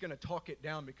you're just going to talk it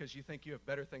down because you think you have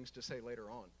better things to say later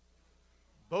on.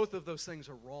 Both of those things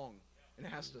are wrong, and it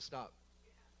has to stop.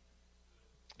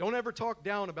 Don't ever talk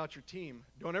down about your team.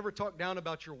 Don't ever talk down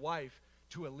about your wife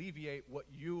to alleviate what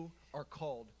you are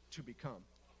called to become.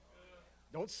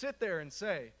 Don't sit there and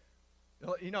say,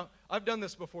 I've done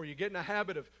this before. You get in a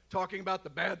habit of talking about the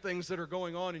bad things that are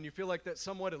going on, and you feel like that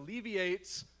somewhat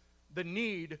alleviates the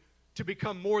need to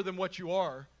become more than what you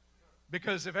are.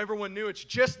 Because if everyone knew it's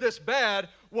just this bad,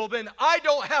 well, then I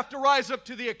don't have to rise up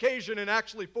to the occasion and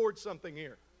actually forge something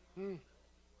here.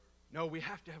 No, we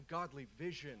have to have godly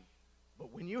vision.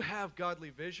 But when you have godly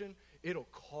vision, it'll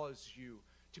cause you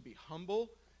to be humble.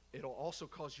 It'll also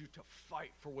cause you to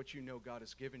fight for what you know God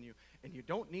has given you. And you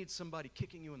don't need somebody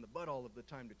kicking you in the butt all of the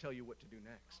time to tell you what to do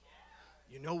next.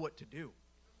 You know what to do.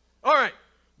 All right,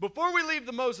 before we leave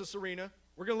the Moses arena,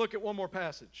 we're going to look at one more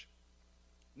passage.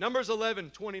 Numbers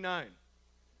 11:29.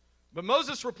 But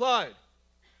Moses replied.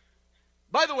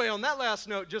 By the way, on that last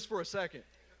note, just for a second,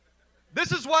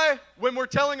 this is why when we're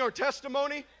telling our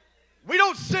testimony, we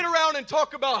don't sit around and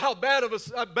talk about how bad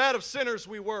of sinners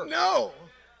we were. No.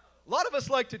 A lot of us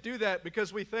like to do that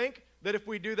because we think that if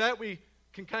we do that, we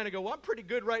can kind of go, well, I'm pretty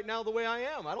good right now the way I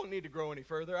am. I don't need to grow any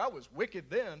further. I was wicked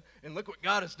then, and look what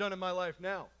God has done in my life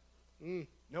now. No,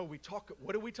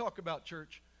 what do we talk about,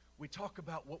 church? We talk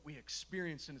about what we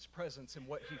experienced in His presence and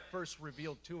what He first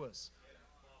revealed to us.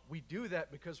 We do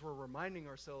that because we're reminding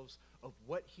ourselves of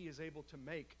what He is able to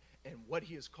make and what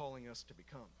He is calling us to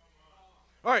become.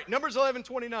 All right, Numbers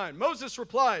 11:29. Moses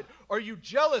replied, "Are you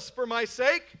jealous for my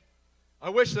sake? I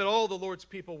wish that all the Lord's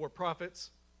people were prophets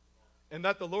and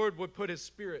that the Lord would put His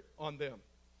Spirit on them."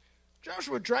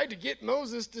 Joshua tried to get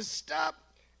Moses to stop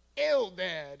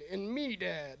Eldad and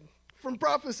Medad from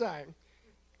prophesying.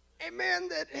 A man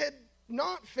that had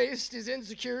not faced his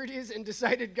insecurities and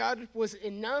decided God was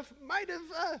enough might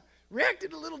have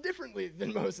reacted a little differently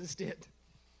than Moses did.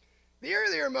 The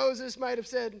earlier Moses might have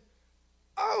said,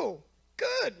 "Oh,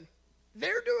 good,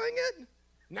 they're doing it.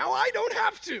 Now I don't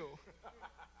have to."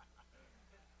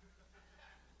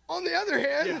 On the other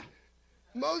hand,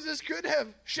 Moses could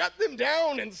have shut them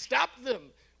down and stopped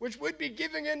them, which would be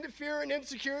giving in to fear and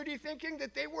insecurity, thinking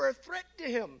that they were a threat to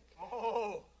him.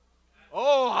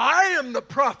 Oh, I am the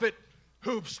prophet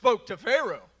who spoke to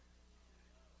Pharaoh.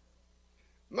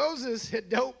 Moses had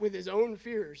dealt with his own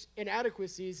fears,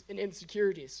 inadequacies, and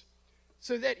insecurities.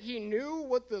 so that he knew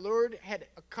what the Lord had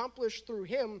accomplished through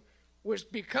him was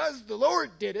because the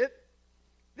Lord did it.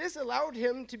 This allowed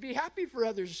him to be happy for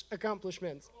others'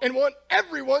 accomplishments and want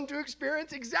everyone to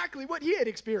experience exactly what he had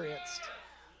experienced.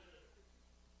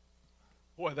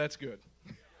 Boy, that's good.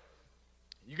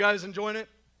 You guys enjoying it?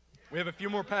 We have a few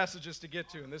more passages to get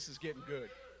to, and this is getting good.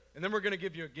 And then we're going to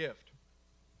give you a gift.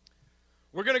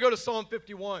 We're going to go to Psalm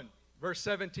 51, verse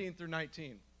 17 through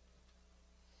 19.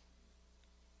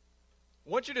 I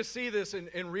want you to see this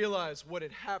and realize what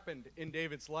had happened in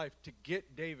David's life to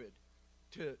get David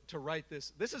to write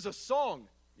this. This is a song,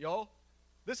 y'all.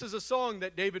 This is a song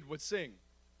that David would sing.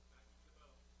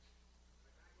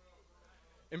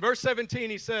 In verse 17,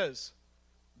 he says,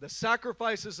 "The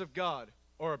sacrifices of God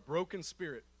are a broken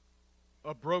spirit,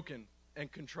 a broken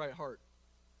and contrite heart."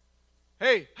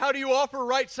 Hey, how do you offer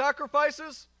right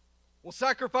sacrifices? Well,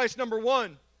 sacrifice number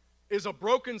one is a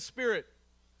broken spirit,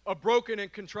 a broken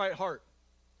and contrite heart.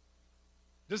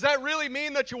 Does that really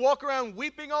mean that you walk around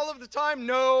weeping all of the time?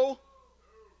 No.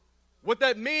 What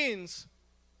that means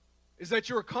is that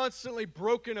you are constantly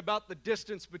broken about the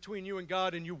distance between you and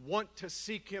God, and you want to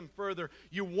seek Him further.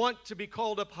 You want to be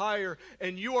called up higher,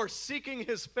 and you are seeking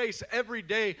His face every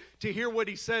day to hear what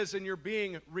He says, and you're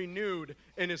being renewed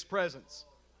in His presence.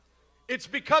 It's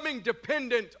becoming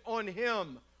dependent on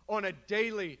Him on a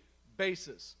daily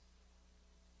basis.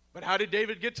 But how did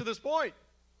David get to this point?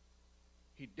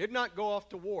 He did not go off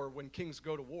to war when kings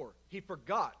go to war. He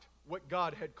forgot what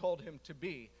God had called him to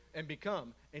be and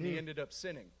become, and he ended up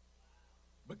sinning.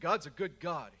 But God's a good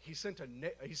God. He sent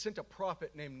a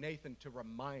prophet named Nathan to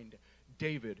remind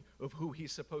David of who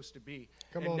he's supposed to be.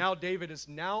 Now David is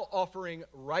now offering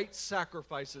right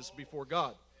sacrifices before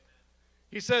God.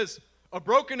 He says, "A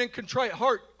broken and contrite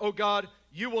heart, O God,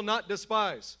 you will not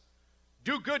despise.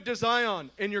 Do good to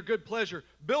Zion in your good pleasure.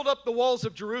 Build up the walls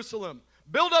of Jerusalem.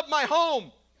 Build up my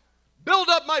home. Build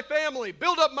up my family.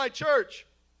 Build up my church.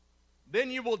 Then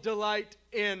you will delight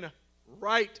in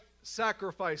right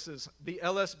sacrifices," the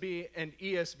LSB and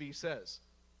ESV says.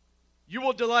 You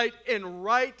will delight in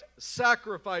right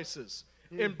sacrifices,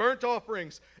 in burnt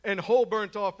offerings and whole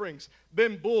burnt offerings.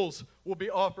 Then bulls will be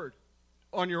offered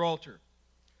on your altar.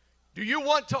 Do you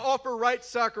want to offer right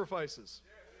sacrifices?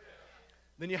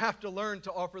 Then you have to learn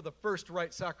to offer the first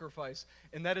right sacrifice,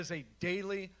 and that is a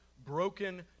daily,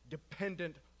 broken,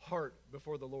 dependent heart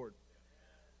before the Lord.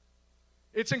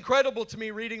 It's incredible to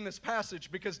me reading this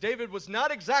passage because David was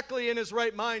not exactly in his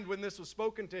right mind when this was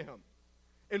spoken to him.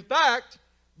 In fact,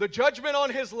 the judgment on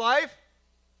his life,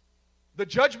 the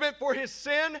judgment for his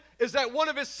sin, is that one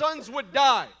of his sons would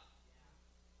die.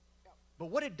 But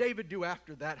what did David do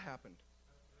after that happened?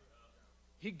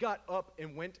 He got up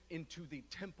and went into the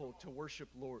temple to worship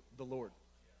the Lord.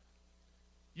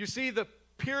 You see, the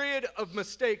period of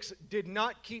mistakes did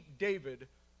not keep David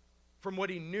from what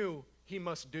he knew he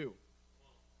must do.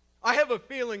 I have a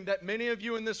feeling that many of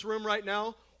you in this room right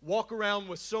now walk around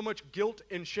with so much guilt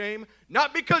and shame,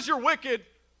 not because you're wicked,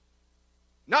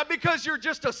 not because you're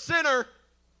just a sinner,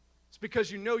 it's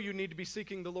because you know you need to be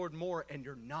seeking the Lord more and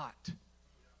you're not.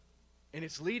 And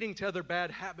it's leading to other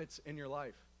bad habits in your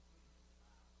life.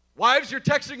 Wives, you're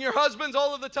texting your husbands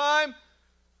all of the time.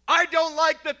 "I don't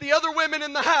like that the other women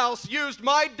in the house used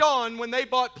my Dawn when they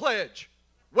bought Pledge.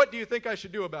 What do you think I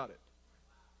should do about it?"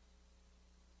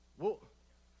 Well,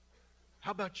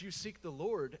 how about you seek the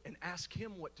Lord and ask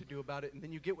Him what to do about it, and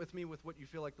then you get with me with what you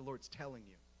feel like the Lord's telling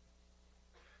you.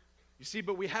 You see,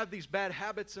 but we have these bad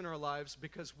habits in our lives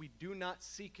because we do not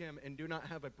seek Him and do not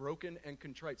have a broken and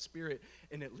contrite spirit,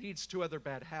 and it leads to other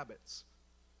bad habits.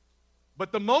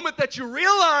 But the moment that you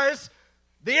realize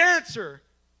the answer,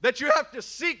 that you have to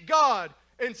seek God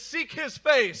and seek His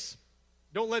face,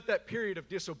 don't let that period of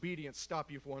disobedience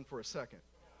stop you for a second.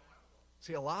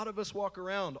 See, a lot of us walk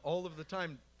around all of the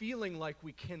time feeling like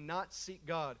we cannot seek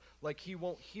God, like He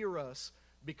won't hear us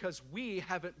because we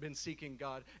haven't been seeking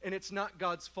God, and it's not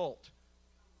God's fault.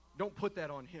 Don't put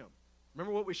that on Him.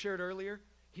 Remember what we shared earlier?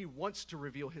 He wants to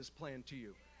reveal His plan to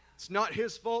you. It's not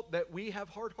His fault that we have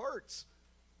hard hearts.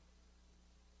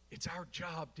 It's our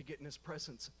job to get in His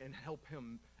presence and help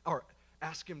Him, or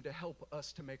ask Him to help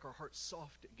us to make our hearts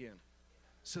soft again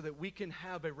so that we can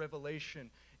have a revelation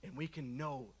and we can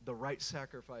know the right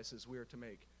sacrifices we are to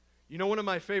make. You know, one of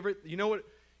my favorite, you know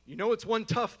what's one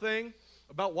tough thing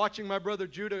about watching my brother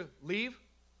Judah leave?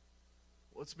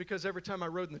 Well, it's because every time I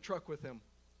rode in the truck with him,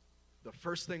 the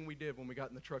first thing we did when we got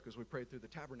in the truck was we prayed through the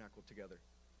tabernacle together.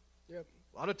 Yep.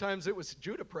 A lot of times it was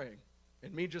Judah praying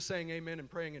and me just saying amen and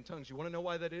praying in tongues. You want to know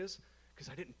why that is? Because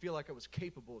I didn't feel like I was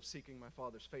capable of seeking my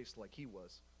Father's face like he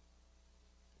was.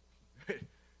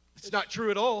 It's not true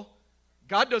at all.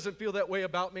 God doesn't feel that way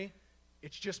about me.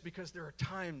 It's just because there are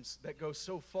times that go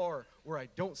so far where I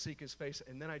don't seek his face,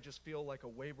 and then I just feel like a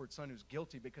wayward son who's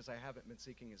guilty because I haven't been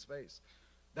seeking his face.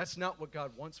 That's not what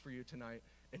God wants for you tonight,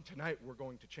 and tonight we're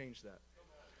going to change that.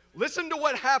 Listen to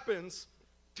what happens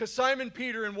to Simon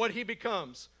Peter and what he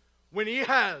becomes when he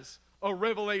has a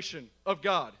revelation of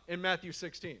God in Matthew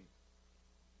 16.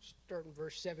 Start in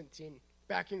verse 17.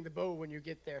 Backing the bow when you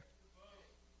get there.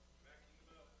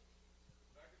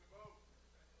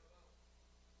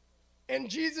 And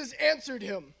Jesus answered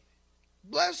him,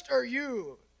 "Blessed are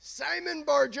you, Simon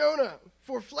Bar-Jonah,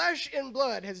 for flesh and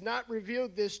blood has not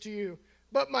revealed this to you,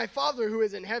 but my Father who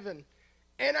is in heaven.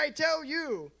 And I tell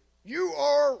you, you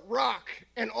are rock,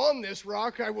 and on this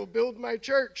rock I will build my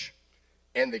church,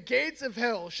 and the gates of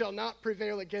hell shall not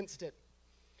prevail against it."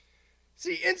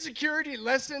 See, insecurity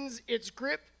lessens its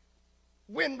grip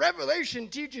when revelation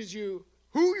teaches you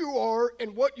who you are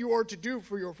and what you are to do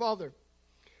for your Father.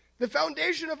 The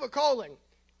foundation of a calling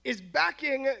is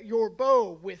backing your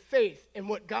bow with faith in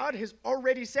what God has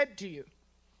already said to you.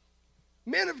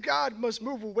 Men of God must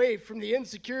move away from the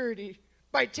insecurity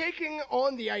by taking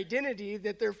on the identity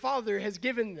that their Father has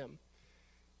given them.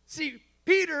 See,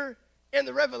 Peter and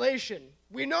the revelation,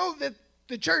 we know that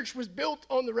the church was built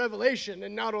on the revelation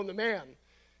and not on the man.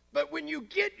 But when you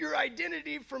get your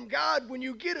identity from God, when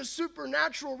you get a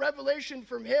supernatural revelation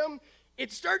from him,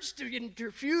 it starts to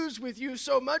interfuse with you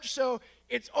so much so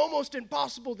it's almost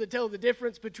impossible to tell the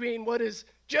difference between what is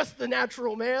just the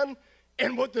natural man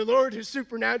and what the Lord has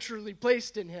supernaturally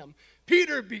placed in him.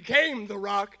 Peter became the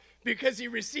rock because he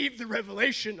received the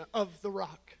revelation of the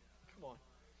rock. Come on.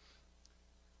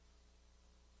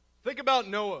 Think about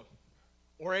Noah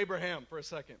or Abraham for a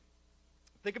second.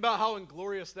 Think about how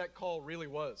inglorious that call really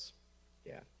was.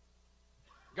 Yeah.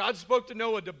 God spoke to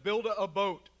Noah to build a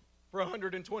boat for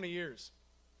 120 years.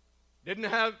 We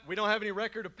don't have any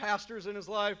record of pastors in his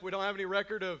life. We don't have any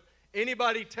record of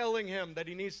anybody telling him that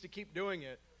he needs to keep doing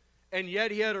it. And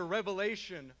yet he had a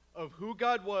revelation of who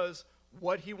God was,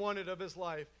 what he wanted of his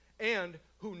life, and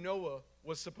who Noah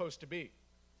was supposed to be.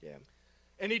 Yeah.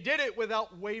 And he did it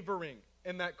without wavering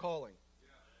in that calling.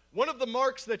 One of the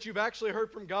marks that you've actually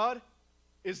heard from God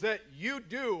is that you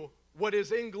do what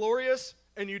is inglorious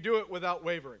and you do it without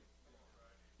wavering.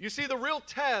 You see, the real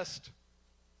test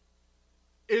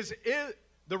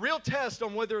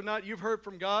on whether or not you've heard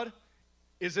from God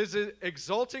is it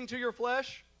exalting to your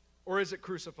flesh or is it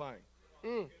crucifying?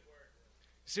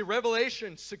 See,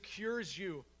 revelation secures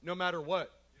you no matter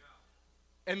what.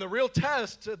 And the real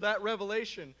test to that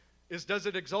revelation is, does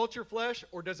it exalt your flesh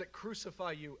or does it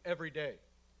crucify you every day?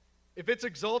 If it's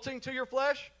exalting to your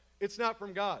flesh, it's not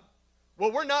from God.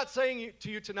 What we're not saying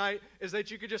to you tonight is that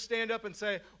you could just stand up and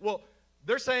say, well,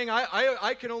 they're saying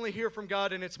I can only hear from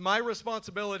God and it's my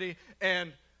responsibility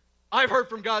and I've heard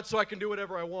from God so I can do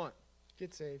whatever I want.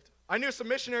 Get saved. I knew some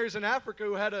missionaries in Africa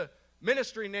who had a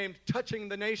ministry named Touching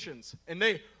the Nations, and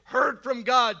they heard from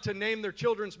God to name their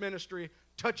children's ministry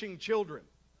Touching Children.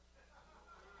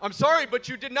 I'm sorry, but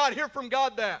you did not hear from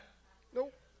God that.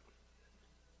 Nope.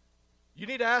 You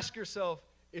need to ask yourself,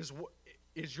 is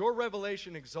your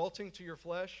revelation exalting to your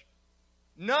flesh?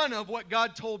 None of what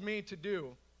God told me to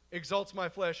do exalts my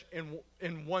flesh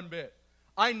in one bit.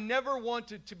 I never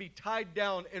wanted to be tied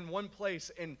down in one place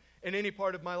in any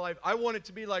part of my life. I wanted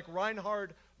to be like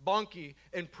Reinhard Bonnke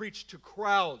and preach to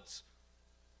crowds.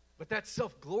 But that's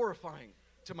self-glorifying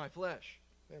to my flesh.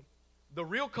 Yeah. The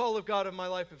real call of God in my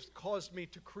life has caused me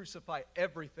to crucify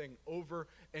everything over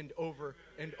and over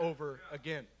and over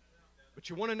again. But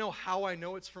you want to know how I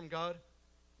know it's from God?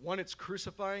 One, it's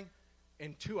crucifying.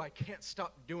 And two, I can't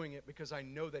stop doing it because I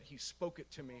know that he spoke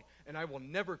it to me. And I will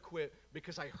never quit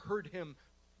because I heard him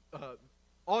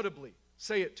audibly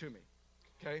say it to me.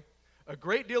 Okay? A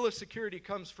great deal of security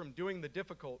comes from doing the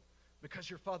difficult because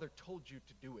your Father told you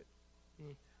to do it.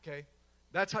 Okay?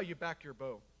 That's how you back your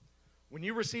bow. When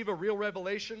you receive a real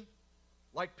revelation,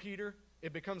 like Peter,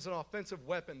 it becomes an offensive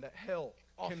weapon that hell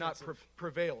cannot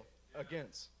prevail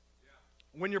against.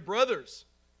 When your brothers,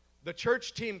 the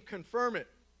church team, confirm it,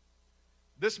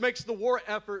 this makes the war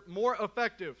effort more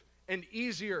effective and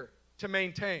easier to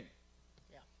maintain.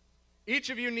 Yeah.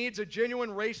 Each of you needs a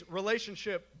genuine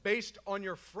relationship based on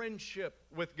your friendship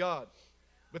with God.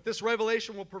 But this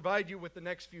revelation will provide you with the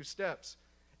next few steps.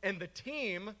 And the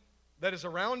team that is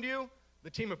around you, the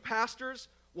team of pastors,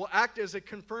 will act as a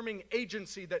confirming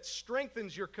agency that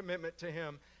strengthens your commitment to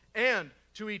him and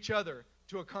to each other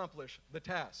to accomplish the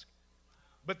task.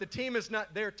 But the team is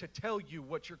not there to tell you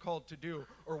what you're called to do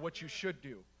or what you should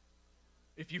do.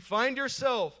 If you find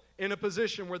yourself in a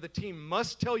position where the team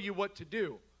must tell you what to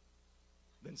do,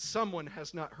 then someone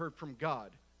has not heard from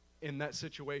God in that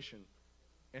situation.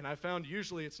 And I found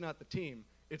usually it's not the team,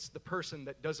 it's the person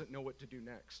that doesn't know what to do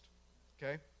next.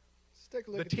 Okay? Let's take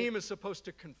a look The at team is supposed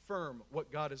to confirm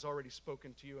what God has already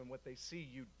spoken to you and what they see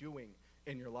you doing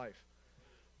in your life.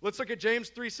 Let's look at James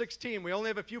 3:16. We only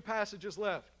have a few passages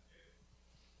left.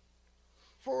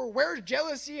 For where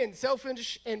jealousy and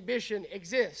selfish ambition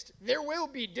exist, there will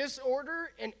be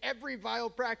disorder and every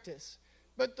vile practice.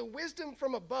 But the wisdom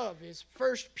from above is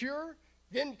first pure,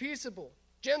 then peaceable,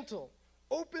 gentle,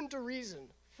 open to reason,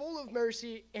 full of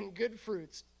mercy and good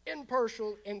fruits,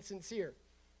 impartial and sincere.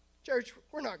 Church,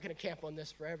 we're not going to camp on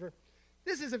this forever.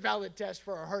 This is a valid test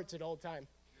for our hearts at all time.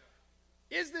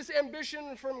 Is this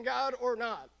ambition from God or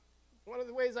not? One of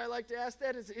the ways I like to ask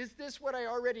that is this what I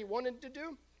already wanted to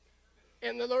do?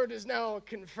 And the Lord is now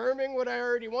confirming what I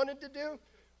already wanted to do?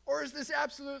 Or is this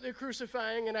absolutely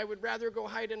crucifying and I would rather go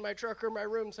hide in my truck or my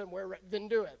room somewhere than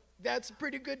do it? That's a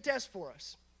pretty good test for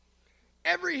us.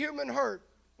 Every human heart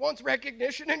wants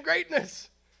recognition and greatness.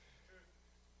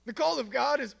 The call of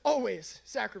God is always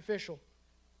sacrificial.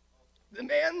 The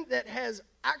man that has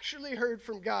actually heard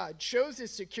from God shows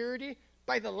his security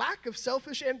by the lack of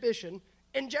selfish ambition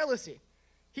and jealousy.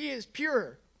 He is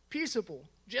pure, peaceable,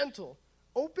 gentle,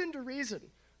 open to reason,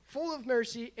 full of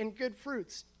mercy and good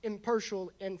fruits,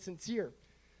 impartial and sincere.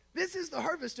 This is the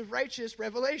harvest of righteous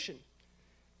revelation.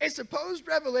 A supposed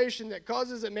revelation that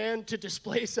causes a man to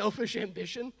display selfish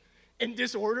ambition and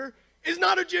disorder is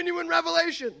not a genuine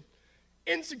revelation.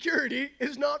 Insecurity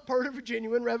is not part of a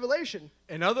genuine revelation.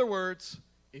 In other words,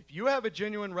 if you have a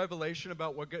genuine revelation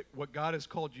about what God has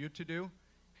called you to do,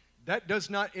 that does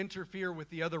not interfere with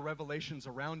the other revelations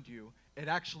around you. It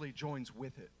actually joins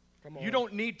with it. You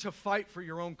don't need to fight for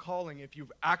your own calling if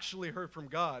you've actually heard from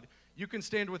God. You can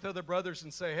stand with other brothers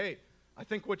and say, hey, I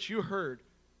think what you heard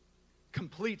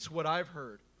completes what I've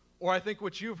heard. Or I think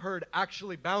what you've heard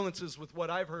actually balances with what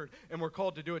I've heard, and we're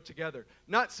called to do it together.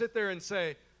 Not sit there and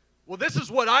say, well, this is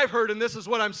what I've heard and this is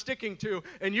what I'm sticking to,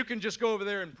 and you can just go over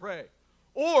there and pray.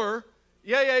 Or,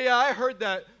 yeah, I heard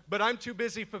that, but I'm too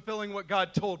busy fulfilling what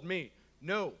God told me.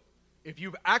 No. If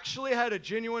you've actually had a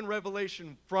genuine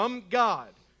revelation from God,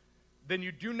 then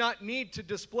you do not need to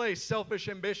display selfish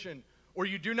ambition, or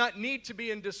you do not need to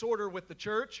be in disorder with the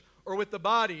church or with the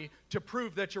body to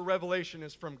prove that your revelation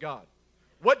is from God.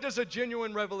 What does a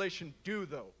genuine revelation do,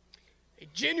 though? A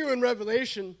genuine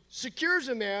revelation secures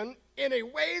a man in a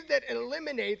way that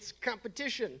eliminates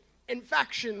competition and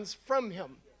factions from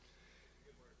him.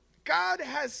 God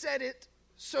has said it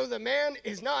so the man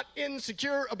is not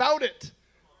insecure about it.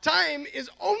 Time is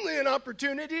only an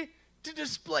opportunity to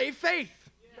display faith.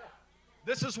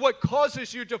 This is what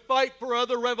causes you to fight for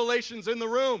other revelations in the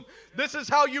room. This is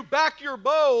how you back your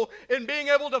bow in being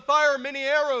able to fire many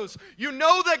arrows. You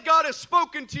know that God has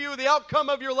spoken to you the outcome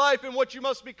of your life and what you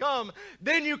must become.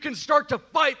 Then you can start to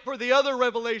fight for the other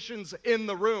revelations in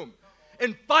the room.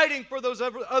 And fighting for those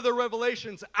other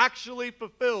revelations actually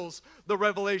fulfills the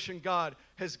revelation God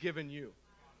has given you.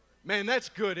 Man, that's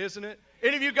good, isn't it?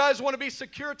 Any of you guys want to be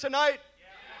secure tonight?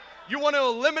 You want to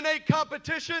eliminate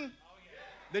competition?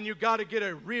 Then you got to get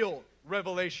a real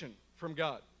revelation from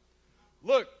God.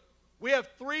 Look, we have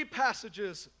 3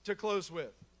 passages to close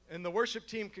with, and the worship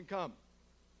team can come.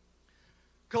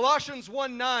 Colossians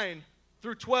 1:9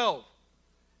 through 12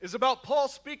 is about Paul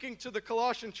speaking to the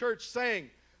Colossian church, saying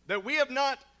that we have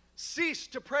not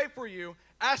ceased to pray for you,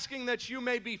 asking that you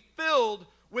may be filled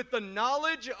with the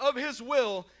knowledge of his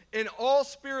will in all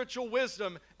spiritual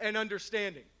wisdom and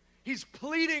understanding. He's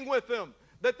pleading with them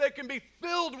that they can be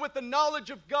filled with the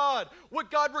knowledge of God, what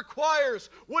God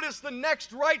requires, what is the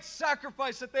next right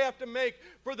sacrifice that they have to make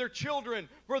for their children,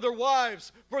 for their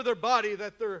wives, for their body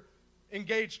that they're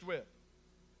engaged with,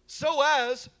 so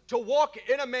as to walk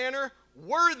in a manner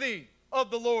worthy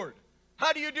of the Lord.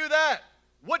 How do you do that?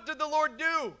 What did the Lord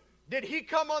do? Did he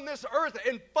come on this earth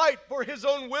and fight for his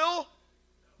own will?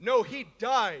 No, he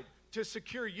died to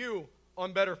secure you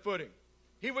on better footing.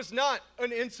 He was not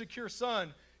an insecure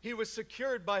son. He was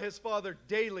secured by his Father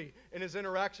daily in his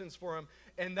interactions for him,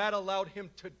 and that allowed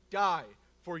him to die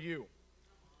for you.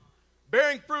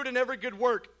 Bearing fruit in every good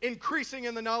work, increasing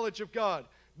in the knowledge of God,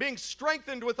 being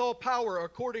strengthened with all power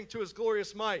according to his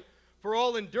glorious might, for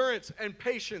all endurance and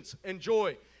patience and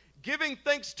joy, giving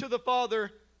thanks to the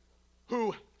Father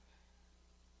who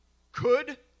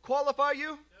could qualify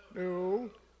you? No.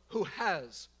 Who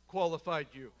has qualified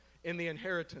you in the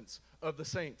inheritance of the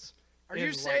saints. Are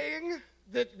you saying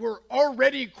that we're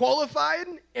already qualified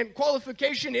and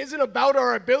qualification isn't about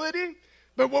our ability,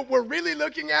 but what we're really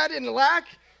looking at in lack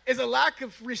is a lack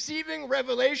of receiving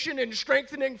revelation and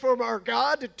strengthening from our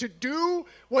God to do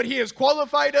what he has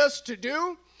qualified us to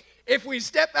do? If we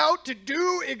step out to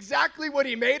do exactly what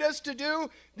he made us to do,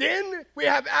 then we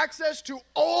have access to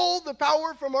all the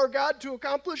power from our God to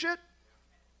accomplish it.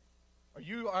 Are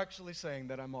you actually saying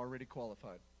that I'm already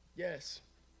qualified? Yes.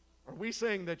 Are we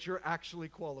saying that you're actually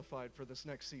qualified for this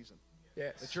next season?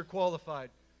 Yes. That you're qualified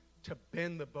to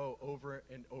bend the bow over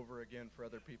and over again for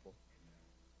other people?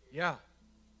 Yeah,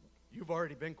 you've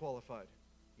already been qualified.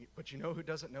 But you know who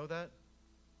doesn't know that?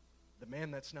 The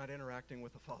man that's not interacting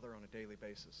with the Father on a daily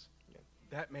basis. Yeah.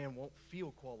 That man won't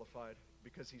feel qualified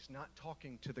because he's not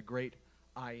talking to the great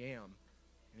I am.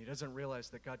 And he doesn't realize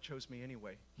that God chose me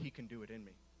anyway. He can do it in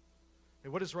me. Hey,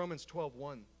 what does Romans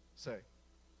 12:1 say?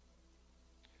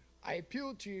 I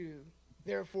appeal to you,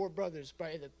 therefore, brothers,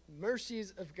 by the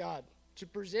mercies of God, to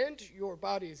present your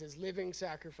bodies as a living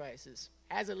sacrifice,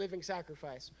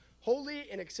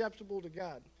 holy and acceptable to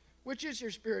God, which is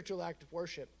your spiritual act of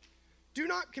worship. Do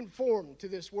not conform to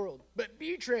this world, but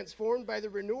be transformed by the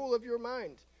renewal of your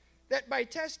mind, that by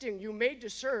testing you may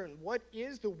discern what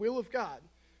is the will of God,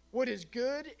 what is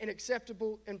good and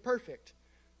acceptable and perfect.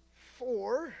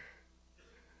 For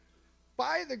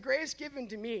by the grace given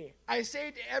to me, I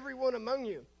say to everyone among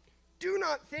you, do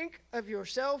not think of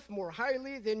yourself more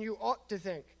highly than you ought to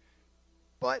think,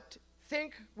 but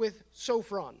think with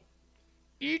sophron,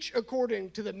 each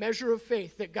according to the measure of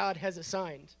faith that God has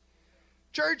assigned.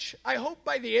 Church, I hope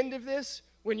by the end of this,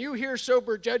 when you hear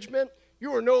sober judgment,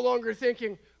 you are no longer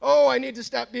thinking, oh, I need to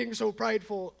stop being so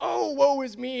prideful. Oh, woe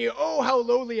is me. Oh, how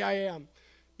lowly I am.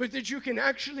 But that you can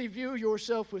actually view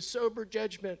yourself with sober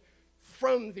judgment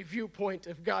from the viewpoint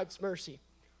of God's mercy.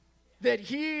 That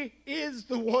he is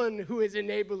the one who is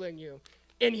enabling you.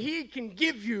 And he can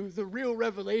give you the real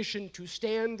revelation to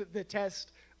stand the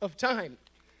test of time.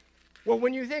 Well,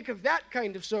 when you think of that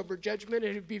kind of sober judgment,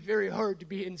 it would be very hard to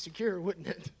be insecure, wouldn't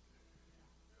it?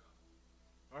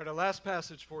 All right, our last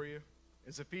passage for you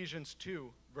is Ephesians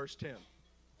 2, verse 10.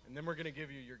 And then we're going to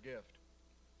give you your gift.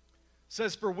 It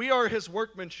says, for we are his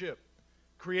workmanship,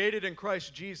 created in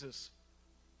Christ Jesus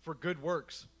for good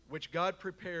works, which God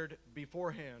prepared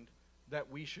beforehand that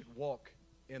we should walk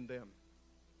in them.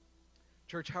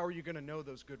 Church, how are you going to know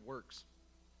those good works?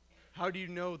 How do you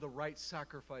know the right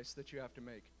sacrifice that you have to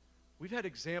make? We've had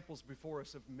examples before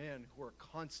us of men who are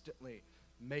constantly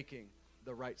making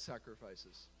the right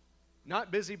sacrifices.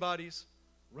 Not busybodies,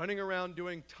 running around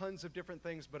doing tons of different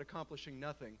things but accomplishing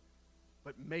nothing,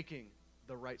 but making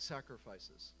the right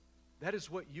sacrifices. That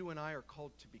is what you and I are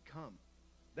called to become.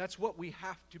 That's what we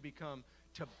have to become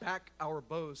to back our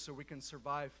bows so we can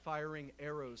survive firing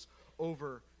arrows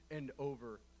over and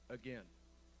over again.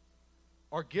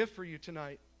 Our gift for you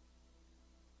tonight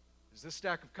is this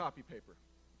stack of copy paper.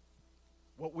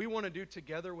 What we want to do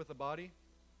together with the body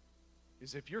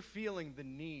is if you're feeling the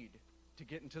need to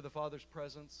get into the Father's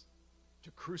presence,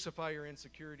 to crucify your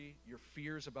insecurity, your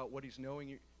fears about what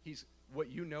what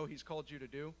you know he's called you to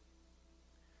do,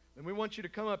 then we want you to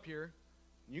come up here.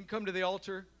 You can come to the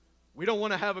altar. We don't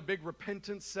want to have a big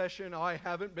repentance session. Oh, I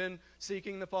haven't been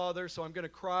seeking the Father, so I'm going to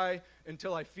cry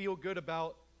until I feel good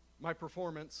about my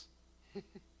performance.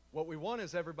 What we want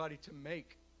is everybody to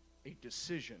make a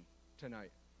decision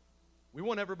tonight. We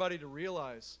want everybody to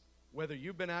realize whether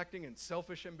you've been acting in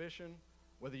selfish ambition,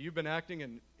 whether you've been acting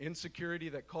in insecurity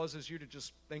that causes you to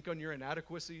just think on your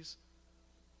inadequacies.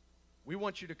 We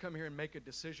want you to come here and make a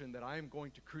decision that I am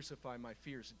going to crucify my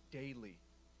fears daily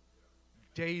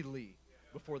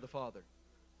before the Father.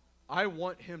 I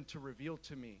want him to reveal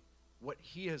to me what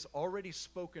he has already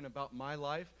spoken about my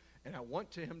life, and I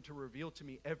want him to reveal to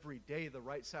me every day the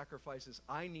right sacrifices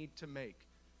I need to make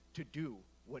to do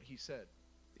what he said.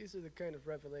 These are the kind of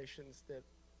revelations that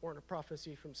weren't a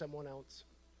prophecy from someone else.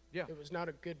 Yeah. It was not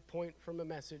a good point from a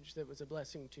message that was a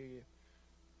blessing to you.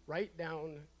 Write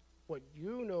down what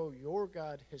you know your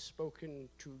God has spoken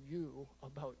to you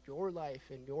about your life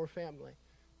and your family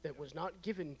that was not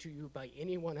given to you by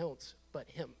anyone else but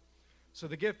him. So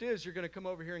the gift is you're going to come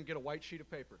over here and get a white sheet of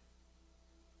paper.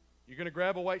 You're going to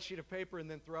grab a white sheet of paper, and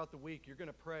then throughout the week you're going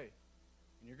to pray.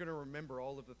 And you're going to remember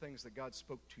all of the things that God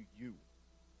spoke to you.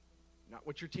 Not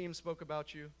what your team spoke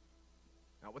about you.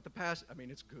 Not what the past. I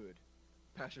mean, it's good.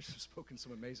 Pastors have spoken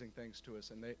some amazing things to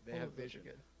us, and they have vision.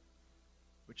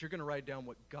 But you're going to write down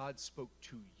what God spoke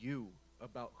to you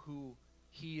about who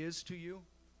he is to you,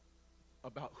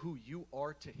 about who you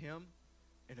are to him,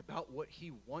 and about what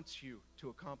he wants you to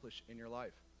accomplish in your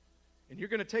life. And you're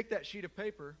going to take that sheet of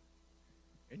paper,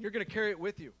 and you're going to carry it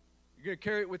with you. You're going to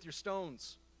carry it with your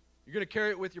stones. You're going to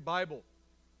carry it with your Bible.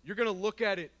 You're going to look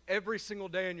at it every single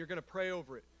day, and you're going to pray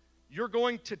over it. You're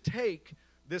going to take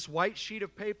this white sheet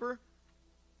of paper,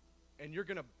 and you're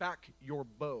going to back your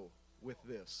bow with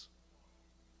this.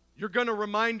 you're going to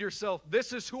remind yourself,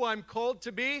 this is who I'm called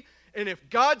to be, and if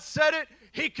God said it,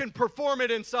 He can perform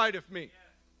it inside of me.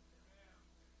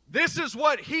 This is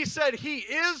what He said He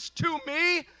is to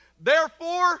me,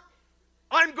 therefore,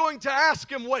 I'm going to ask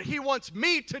Him what He wants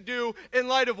me to do in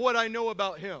light of what I know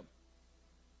about Him.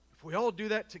 If we all do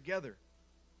that together,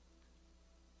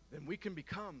 then we can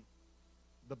become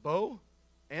the bow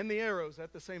and the arrows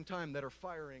at the same time that are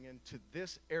firing into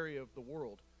this area of the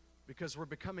world, because we're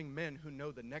becoming men who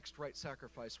know the next right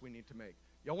sacrifice we need to make.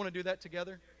 Y'all want to do that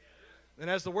together? And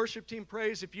as the worship team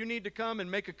prays, if you need to come and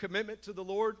make a commitment to the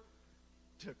Lord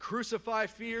to crucify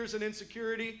fears and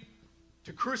insecurity,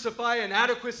 to crucify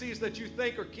inadequacies that you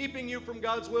think are keeping you from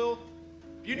God's will,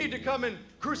 if you need to come and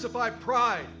crucify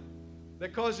pride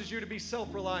that causes you to be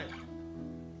self-reliant,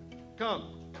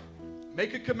 come.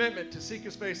 Make a commitment to seek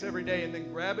His face every day, and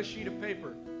then grab a sheet of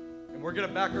paper, and we're going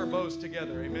to back our bows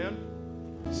together. Amen?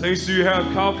 Saints, do you have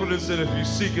confidence that if you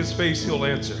seek His face, He'll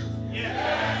answer?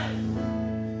 Yes.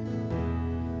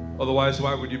 Otherwise,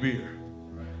 why would you be here?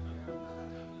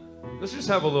 Let's just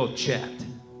have a little chat.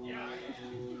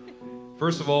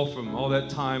 First of all, from all that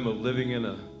time of living in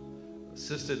an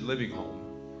assisted living home,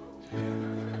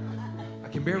 I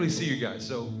can barely see you guys,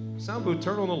 so sound booth,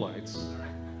 turn on the lights.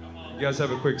 You guys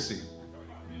have a quick seat.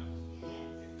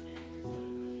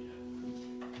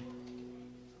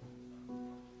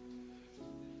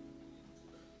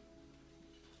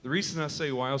 The reason I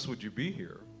say, why else would you be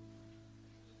here,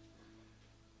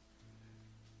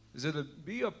 is that to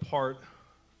be a part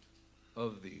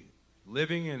of the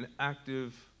living and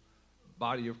active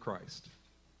body of Christ,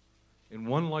 and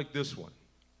one like this one,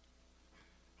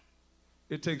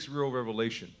 it takes real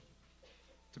revelation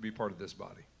to be part of this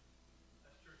body.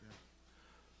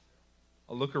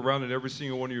 I look around at every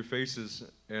single one of your faces,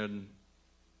 and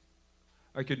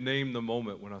I could name the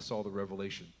moment when I saw the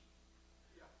revelation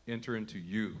enter into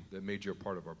you that made you a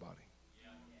part of our body.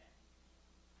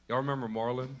 Y'all remember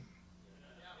Marlon?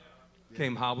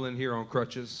 Came hobbling here on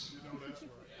crutches.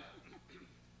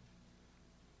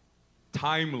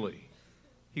 Timely,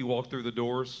 he walked through the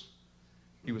doors.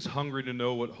 He was hungry to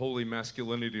know what holy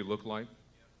masculinity looked like.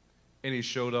 And he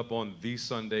showed up on the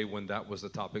Sunday when that was the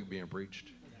topic being preached.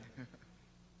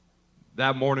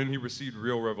 That morning, he received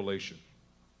real revelation.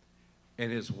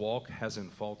 And his walk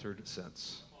hasn't faltered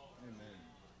since.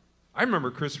 I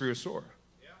remember Chris Riosora.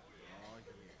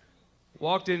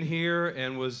 Walked in here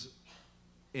and was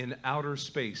in outer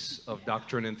space of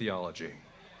doctrine and theology.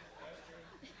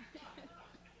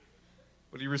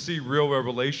 But he received real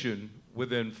revelation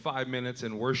within 5 minutes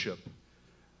in worship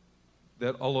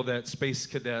that all of that space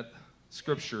cadet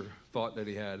scripture thought that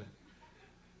he had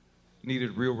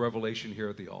needed real revelation here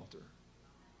at the altar.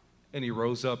 And he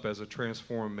rose up as a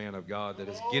transformed man of God that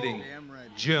is getting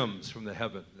gems from the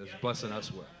heaven that is blessing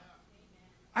us with.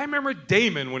 I remember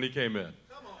Damon when he came in.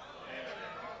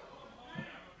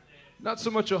 Not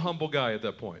so much a humble guy at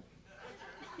that point.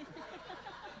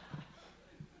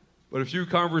 But a few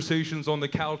conversations on the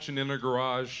couch and in a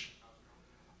garage,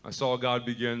 I saw God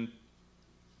begin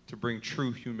to bring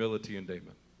true humility in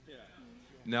Damon.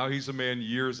 Now he's a man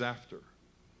years after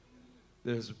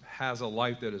that has a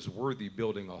life that is worthy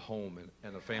building a home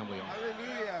and a family.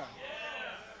 Hallelujah.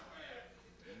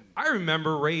 I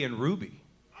remember Ray and Ruby.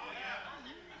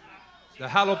 The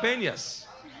jalapenos.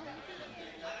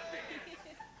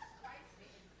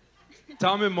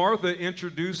 Tom and Martha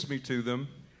introduced me to them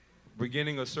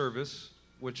beginning a service,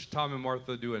 which Tom and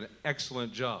Martha do an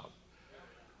excellent job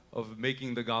of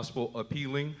making the gospel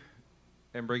appealing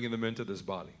and bringing them into this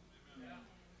body.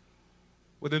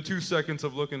 Within 2 seconds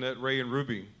of looking at Ray and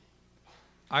Ruby,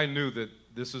 I knew that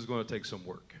this was going to take some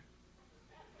work.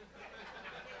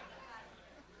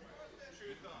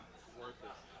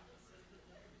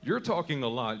 You're talking a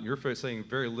lot, you're saying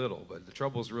very little, but the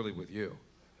trouble is really with you.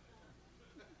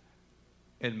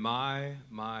 And my,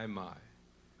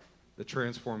 the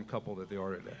transformed couple that they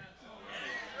are today.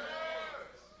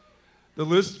 The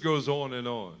list goes on and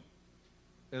on.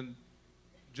 And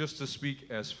just to speak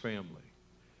as family,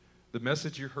 the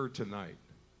message you heard tonight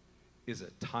is a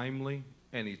timely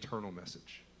and eternal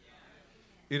message.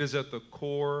 It is at the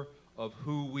core of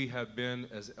who we have been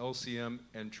as LCM,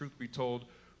 and truth be told,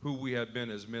 who we have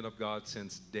been as men of God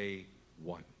since day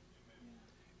one.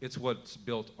 It's what's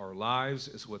built our lives.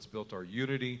 It's what's built our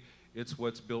unity. It's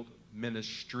what's built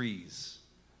ministries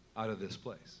out of this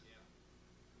place.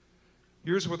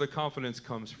 Here's where the confidence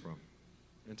comes from.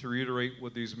 And to reiterate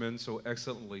what these men so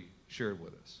excellently shared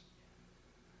with us.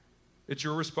 It's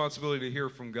your responsibility to hear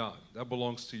from God. That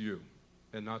belongs to you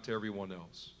and not to everyone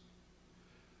else.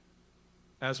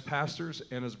 As pastors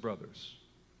and as brothers,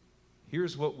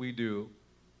 here's what we do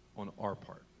on our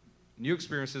part. And you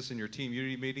experience this in your team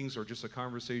unity meetings or just a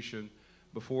conversation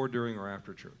before, during, or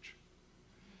after church.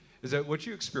 Is that what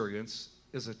you experience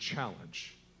is a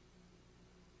challenge.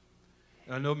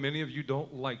 And I know many of you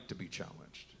don't like to be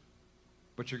challenged,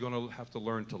 but you're going to have to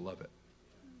learn to love it.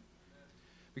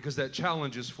 Because that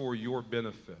challenge is for your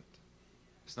benefit.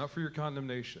 It's not for your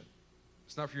condemnation.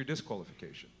 It's not for your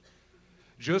disqualification.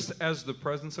 Just as the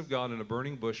presence of God in a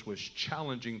burning bush was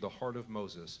challenging the heart of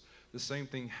Moses, the same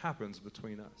thing happens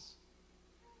between us.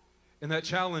 And that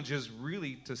challenge is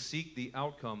really to seek the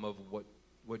outcome of what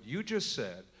you just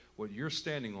said, what you're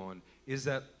standing on, is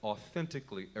that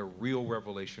authentically a real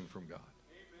revelation from God.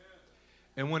 Amen.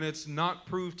 And when it's not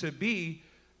proved to be,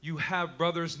 you have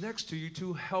brothers next to you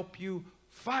to help you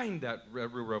find that real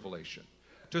revelation,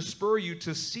 to spur you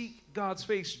to seek God's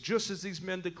face, just as these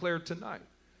men declared tonight,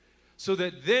 so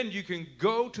that then you can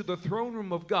go to the throne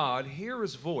room of God, hear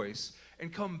his voice,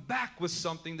 and come back with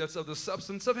something that's of the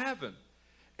substance of heaven.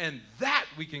 And that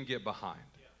we can get behind.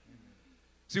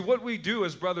 See, what we do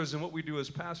as brothers and what we do as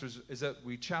pastors is that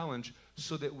we challenge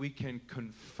so that we can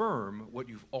confirm what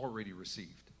you've already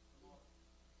received.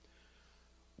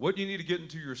 What you need to get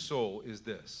into your soul is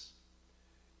this.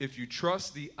 If you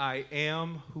trust the I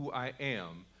am who I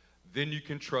am, then you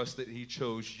can trust that he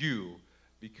chose you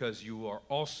because you are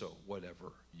also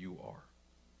whatever you are.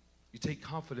 You take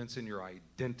confidence in your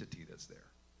identity that's there.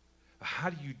 How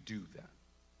do you do that?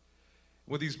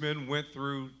 What these men went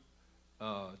through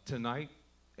tonight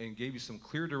and gave you some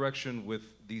clear direction with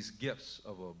these gifts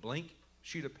of a blank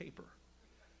sheet of paper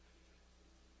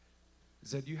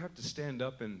is that you have to stand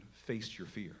up and face your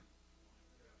fear.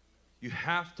 You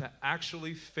have to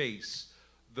actually face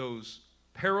those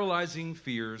paralyzing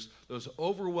fears, those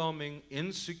overwhelming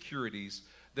insecurities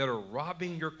that are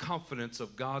robbing your confidence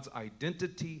of God's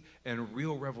identity and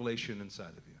real revelation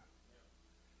inside of you.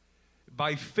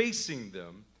 By facing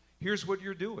them, here's what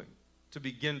you're doing to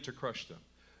begin to crush them.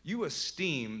 You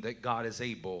esteem that God is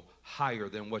able higher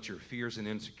than what your fears and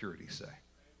insecurities say.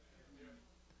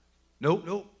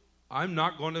 Nope. I'm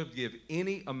not going to give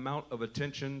any amount of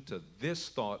attention to this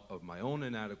thought of my own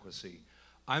inadequacy.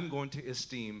 I'm going to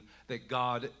esteem that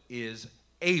God is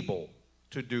able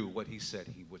to do what he said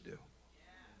he would do.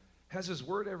 Has his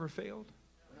word ever failed?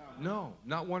 No,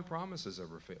 not one promise has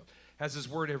ever failed. Has his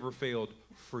word ever failed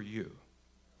for you?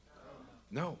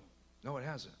 No, it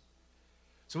hasn't.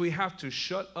 So we have to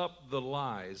shut up the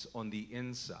lies on the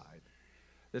inside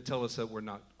that tell us that we're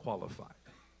not qualified.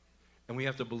 And we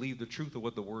have to believe the truth of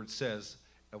what the word says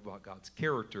about God's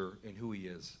character and who he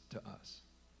is to us.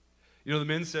 You know, the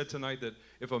men said tonight that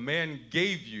if a man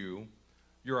gave you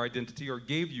your identity or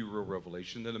gave you real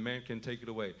revelation, then a man can take it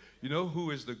away. You know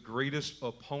who is the greatest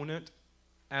opponent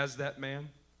as that man?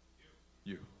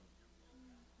 You.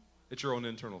 It's your own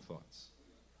internal thoughts.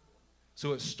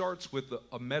 So it starts with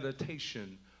a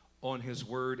meditation on his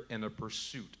word and a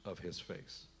pursuit of his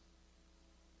face.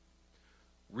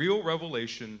 Real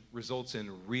revelation results in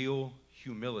real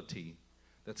humility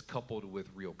that's coupled with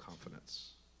real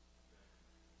confidence.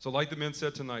 So like the men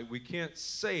said tonight, we can't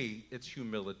say it's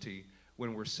humility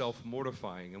when we're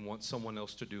self-mortifying and want someone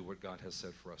else to do what God has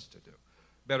said for us to do.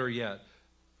 Better yet,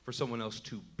 for someone else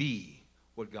to be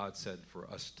what God said for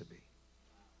us to be.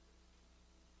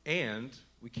 And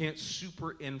we can't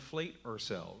superinflate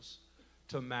ourselves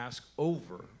to mask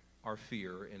over our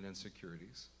fear and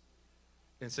insecurities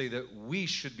and say that we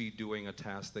should be doing a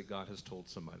task that God has told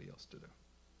somebody else to do.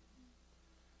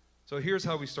 So here's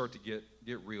how we start to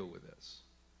get real with this.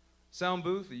 Sound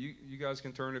booth, you guys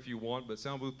can turn if you want, but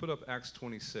sound booth, put up Acts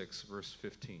 26, verse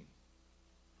 15.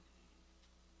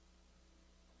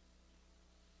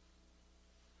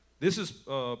 This is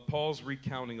Paul's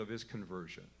recounting of his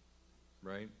conversion,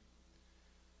 right?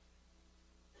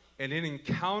 And in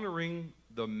encountering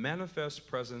the manifest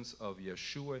presence of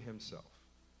Yeshua himself,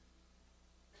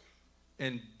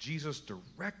 and Jesus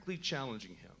directly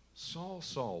challenging him, Saul,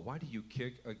 Saul, why do you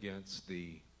kick against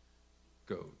the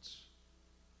goads?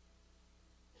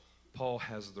 Paul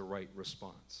has the right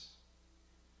response.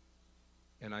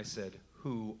 And I said,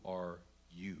 who are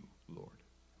you, Lord?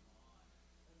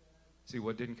 See,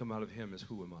 what didn't come out of him is,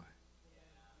 who am I?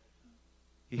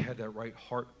 He had that right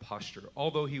heart posture.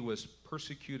 Although he was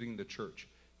persecuting the church,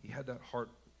 he had that heart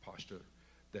posture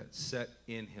that set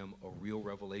in him a real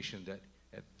revelation that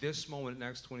at this moment in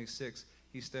Acts 26,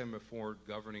 he's standing before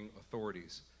governing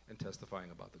authorities and testifying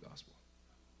about the gospel.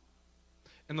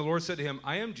 And the Lord said to him,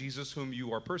 I am Jesus whom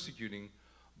you are persecuting,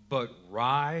 but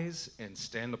rise and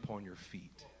stand upon your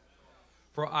feet.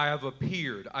 For I have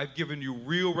appeared, I've given you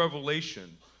real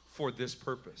revelation for this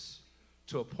purpose,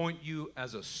 to appoint you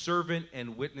as a servant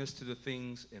and witness to the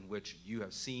things in which you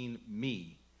have seen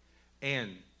me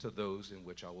and to those in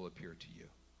which I will appear to you.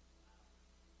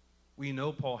 We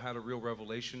know Paul had a real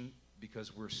revelation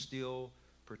because we're still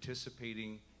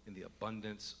participating in the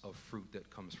abundance of fruit that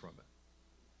comes from it.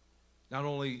 Not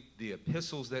only the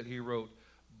epistles that he wrote,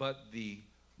 but the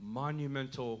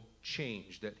monumental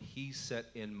change that he set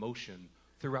in motion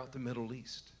throughout the Middle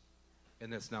East,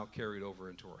 and that's now carried over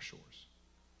into our shores.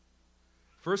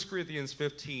 1 Corinthians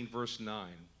 15, verse 9.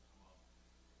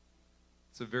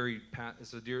 It's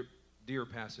a dear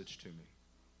passage to me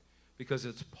because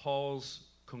it's Paul's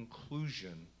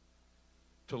conclusion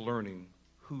to learning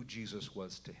who Jesus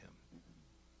was to him.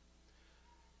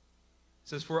 It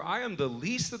says, "For I am the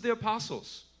least of the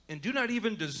apostles, and do not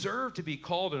even deserve to be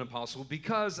called an apostle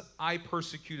because I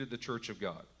persecuted the church of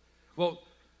God." Well,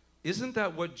 isn't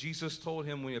that what Jesus told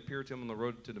him when he appeared to him on the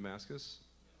road to Damascus?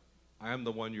 I am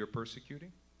the one you're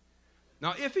persecuting.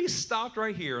 Now, if he stopped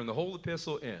right here and the whole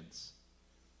epistle ends,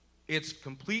 it's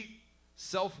complete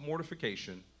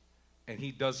self-mortification, and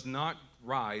he does not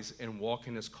rise and walk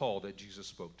in his call that Jesus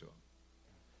spoke to him.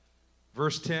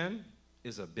 Verse 10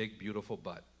 is a big, beautiful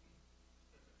but.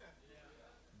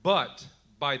 But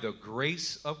by the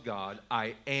grace of God,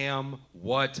 I am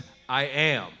what I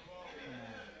am.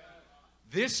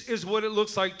 This is what it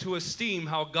looks like to esteem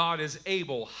how God is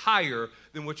able higher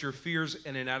than what your fears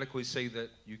and inadequacies say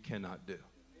that you cannot do.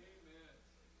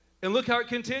 And look how it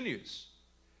continues.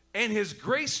 And his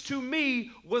grace to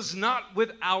me was not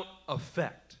without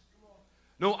effect.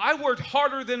 No, I worked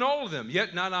harder than all of them,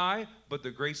 yet not I, but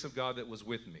the grace of God that was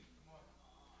with me.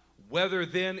 Whether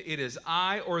then it is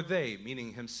I or they,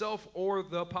 meaning himself or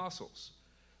the apostles,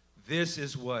 this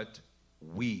is what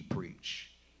we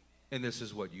preach, and this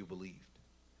is what you believed.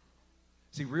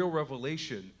 See, real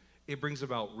revelation, it brings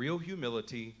about real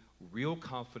humility, real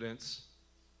confidence,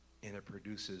 and it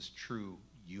produces true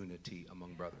unity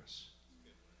among brothers.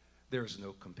 There's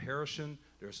no comparison,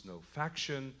 there's no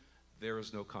faction, there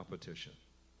is no competition.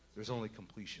 There's only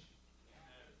completion.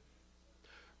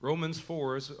 Psalm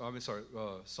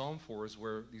 4 is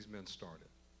where these men started.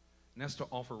 And that's to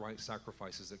offer right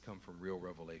sacrifices that come from real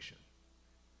revelation.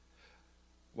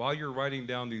 While you're writing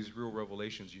down these real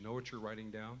revelations, you know what you're writing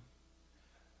down?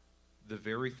 The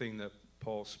very thing that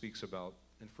Paul speaks about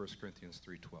in 1 Corinthians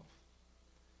 3:12.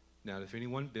 Now, if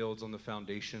anyone builds on the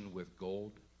foundation with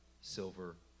gold,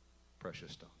 silver,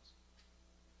 precious stones,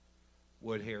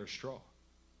 wood, hair, straw,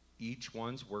 each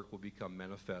one's work will become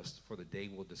manifest, for the day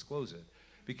will disclose it,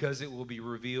 because it will be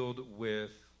revealed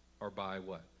with or by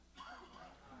what?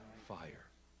 Fire.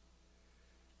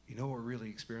 You know what we're really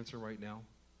experiencing right now?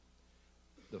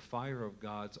 The fire of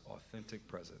God's authentic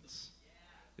presence.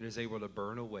 It is able to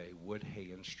burn away wood,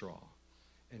 hay, and straw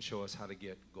and show us how to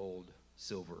get gold,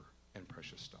 silver, and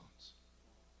precious stones.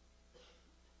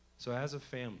 So as a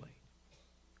family,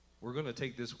 we're going to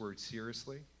take this word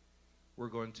seriously. We're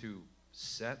going to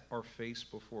set our face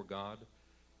before God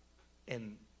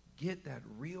and get that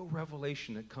real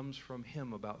revelation that comes from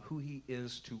him about who he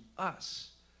is to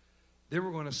us. Then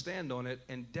we're going to stand on it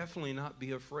and definitely not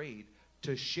be afraid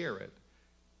to share it.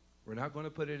 We're not going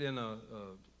to put it in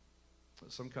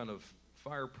some kind of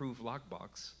fireproof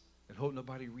lockbox and hope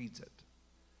nobody reads it.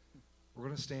 We're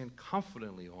going to stand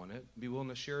confidently on it and be willing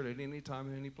to share it at any time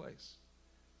and any place,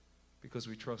 because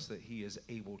we trust that he is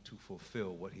able to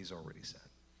fulfill what he's already said.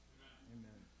 Amen.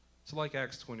 So like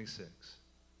Acts 26.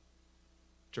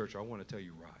 Church, I want to tell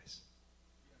you, rise.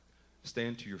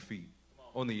 Stand to your feet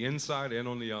on the inside and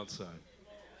on the outside.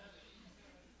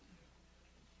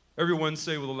 Everyone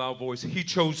say with a loud voice, he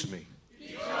chose me.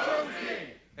 He chose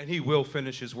me. And he will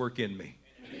finish his work in me.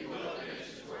 And he will finish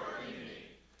his work in me.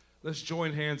 Let's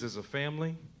join hands as a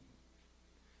family.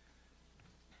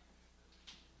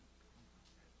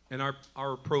 And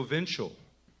our provincial,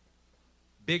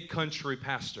 big country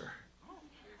pastor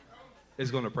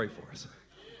is going to pray for us.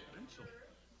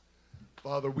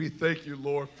 Father, we thank you,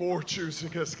 Lord, for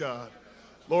choosing us, God.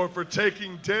 Lord, for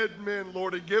taking dead men,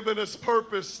 Lord, and giving us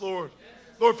purpose, Lord.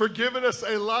 Lord, for giving us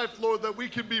a life, Lord, that we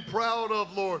can be proud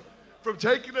of, Lord. From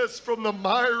taking us from the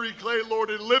miry clay,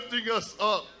 Lord, and lifting us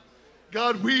up.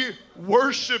 God, we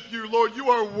worship you, Lord.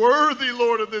 You are worthy,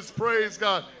 Lord, of this praise,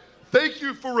 God. Thank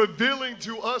you for revealing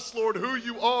to us, Lord, who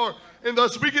you are. And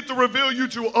thus we get to reveal you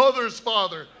to others,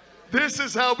 Father. This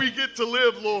is how we get to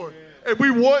live, Lord. And we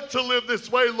want to live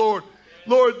this way, Lord.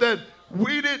 Lord, that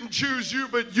we didn't choose you,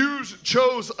 but you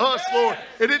chose us, Lord.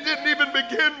 And it didn't even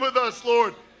begin with us,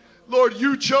 Lord. Lord,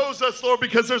 you chose us, Lord,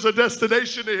 because there's a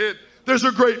destination to hit. There's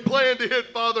a great plan to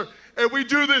hit, Father. And we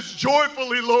do this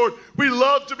joyfully, Lord. We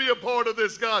love to be a part of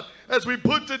this, God, as we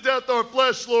put to death our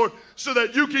flesh, Lord, so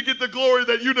that you can get the glory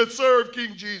that you deserve,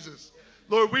 King Jesus.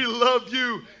 Lord, we love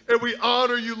you and we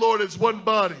honor you, Lord, as one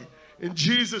body. In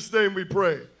Jesus' name we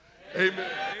pray. Amen.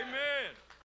 Amen.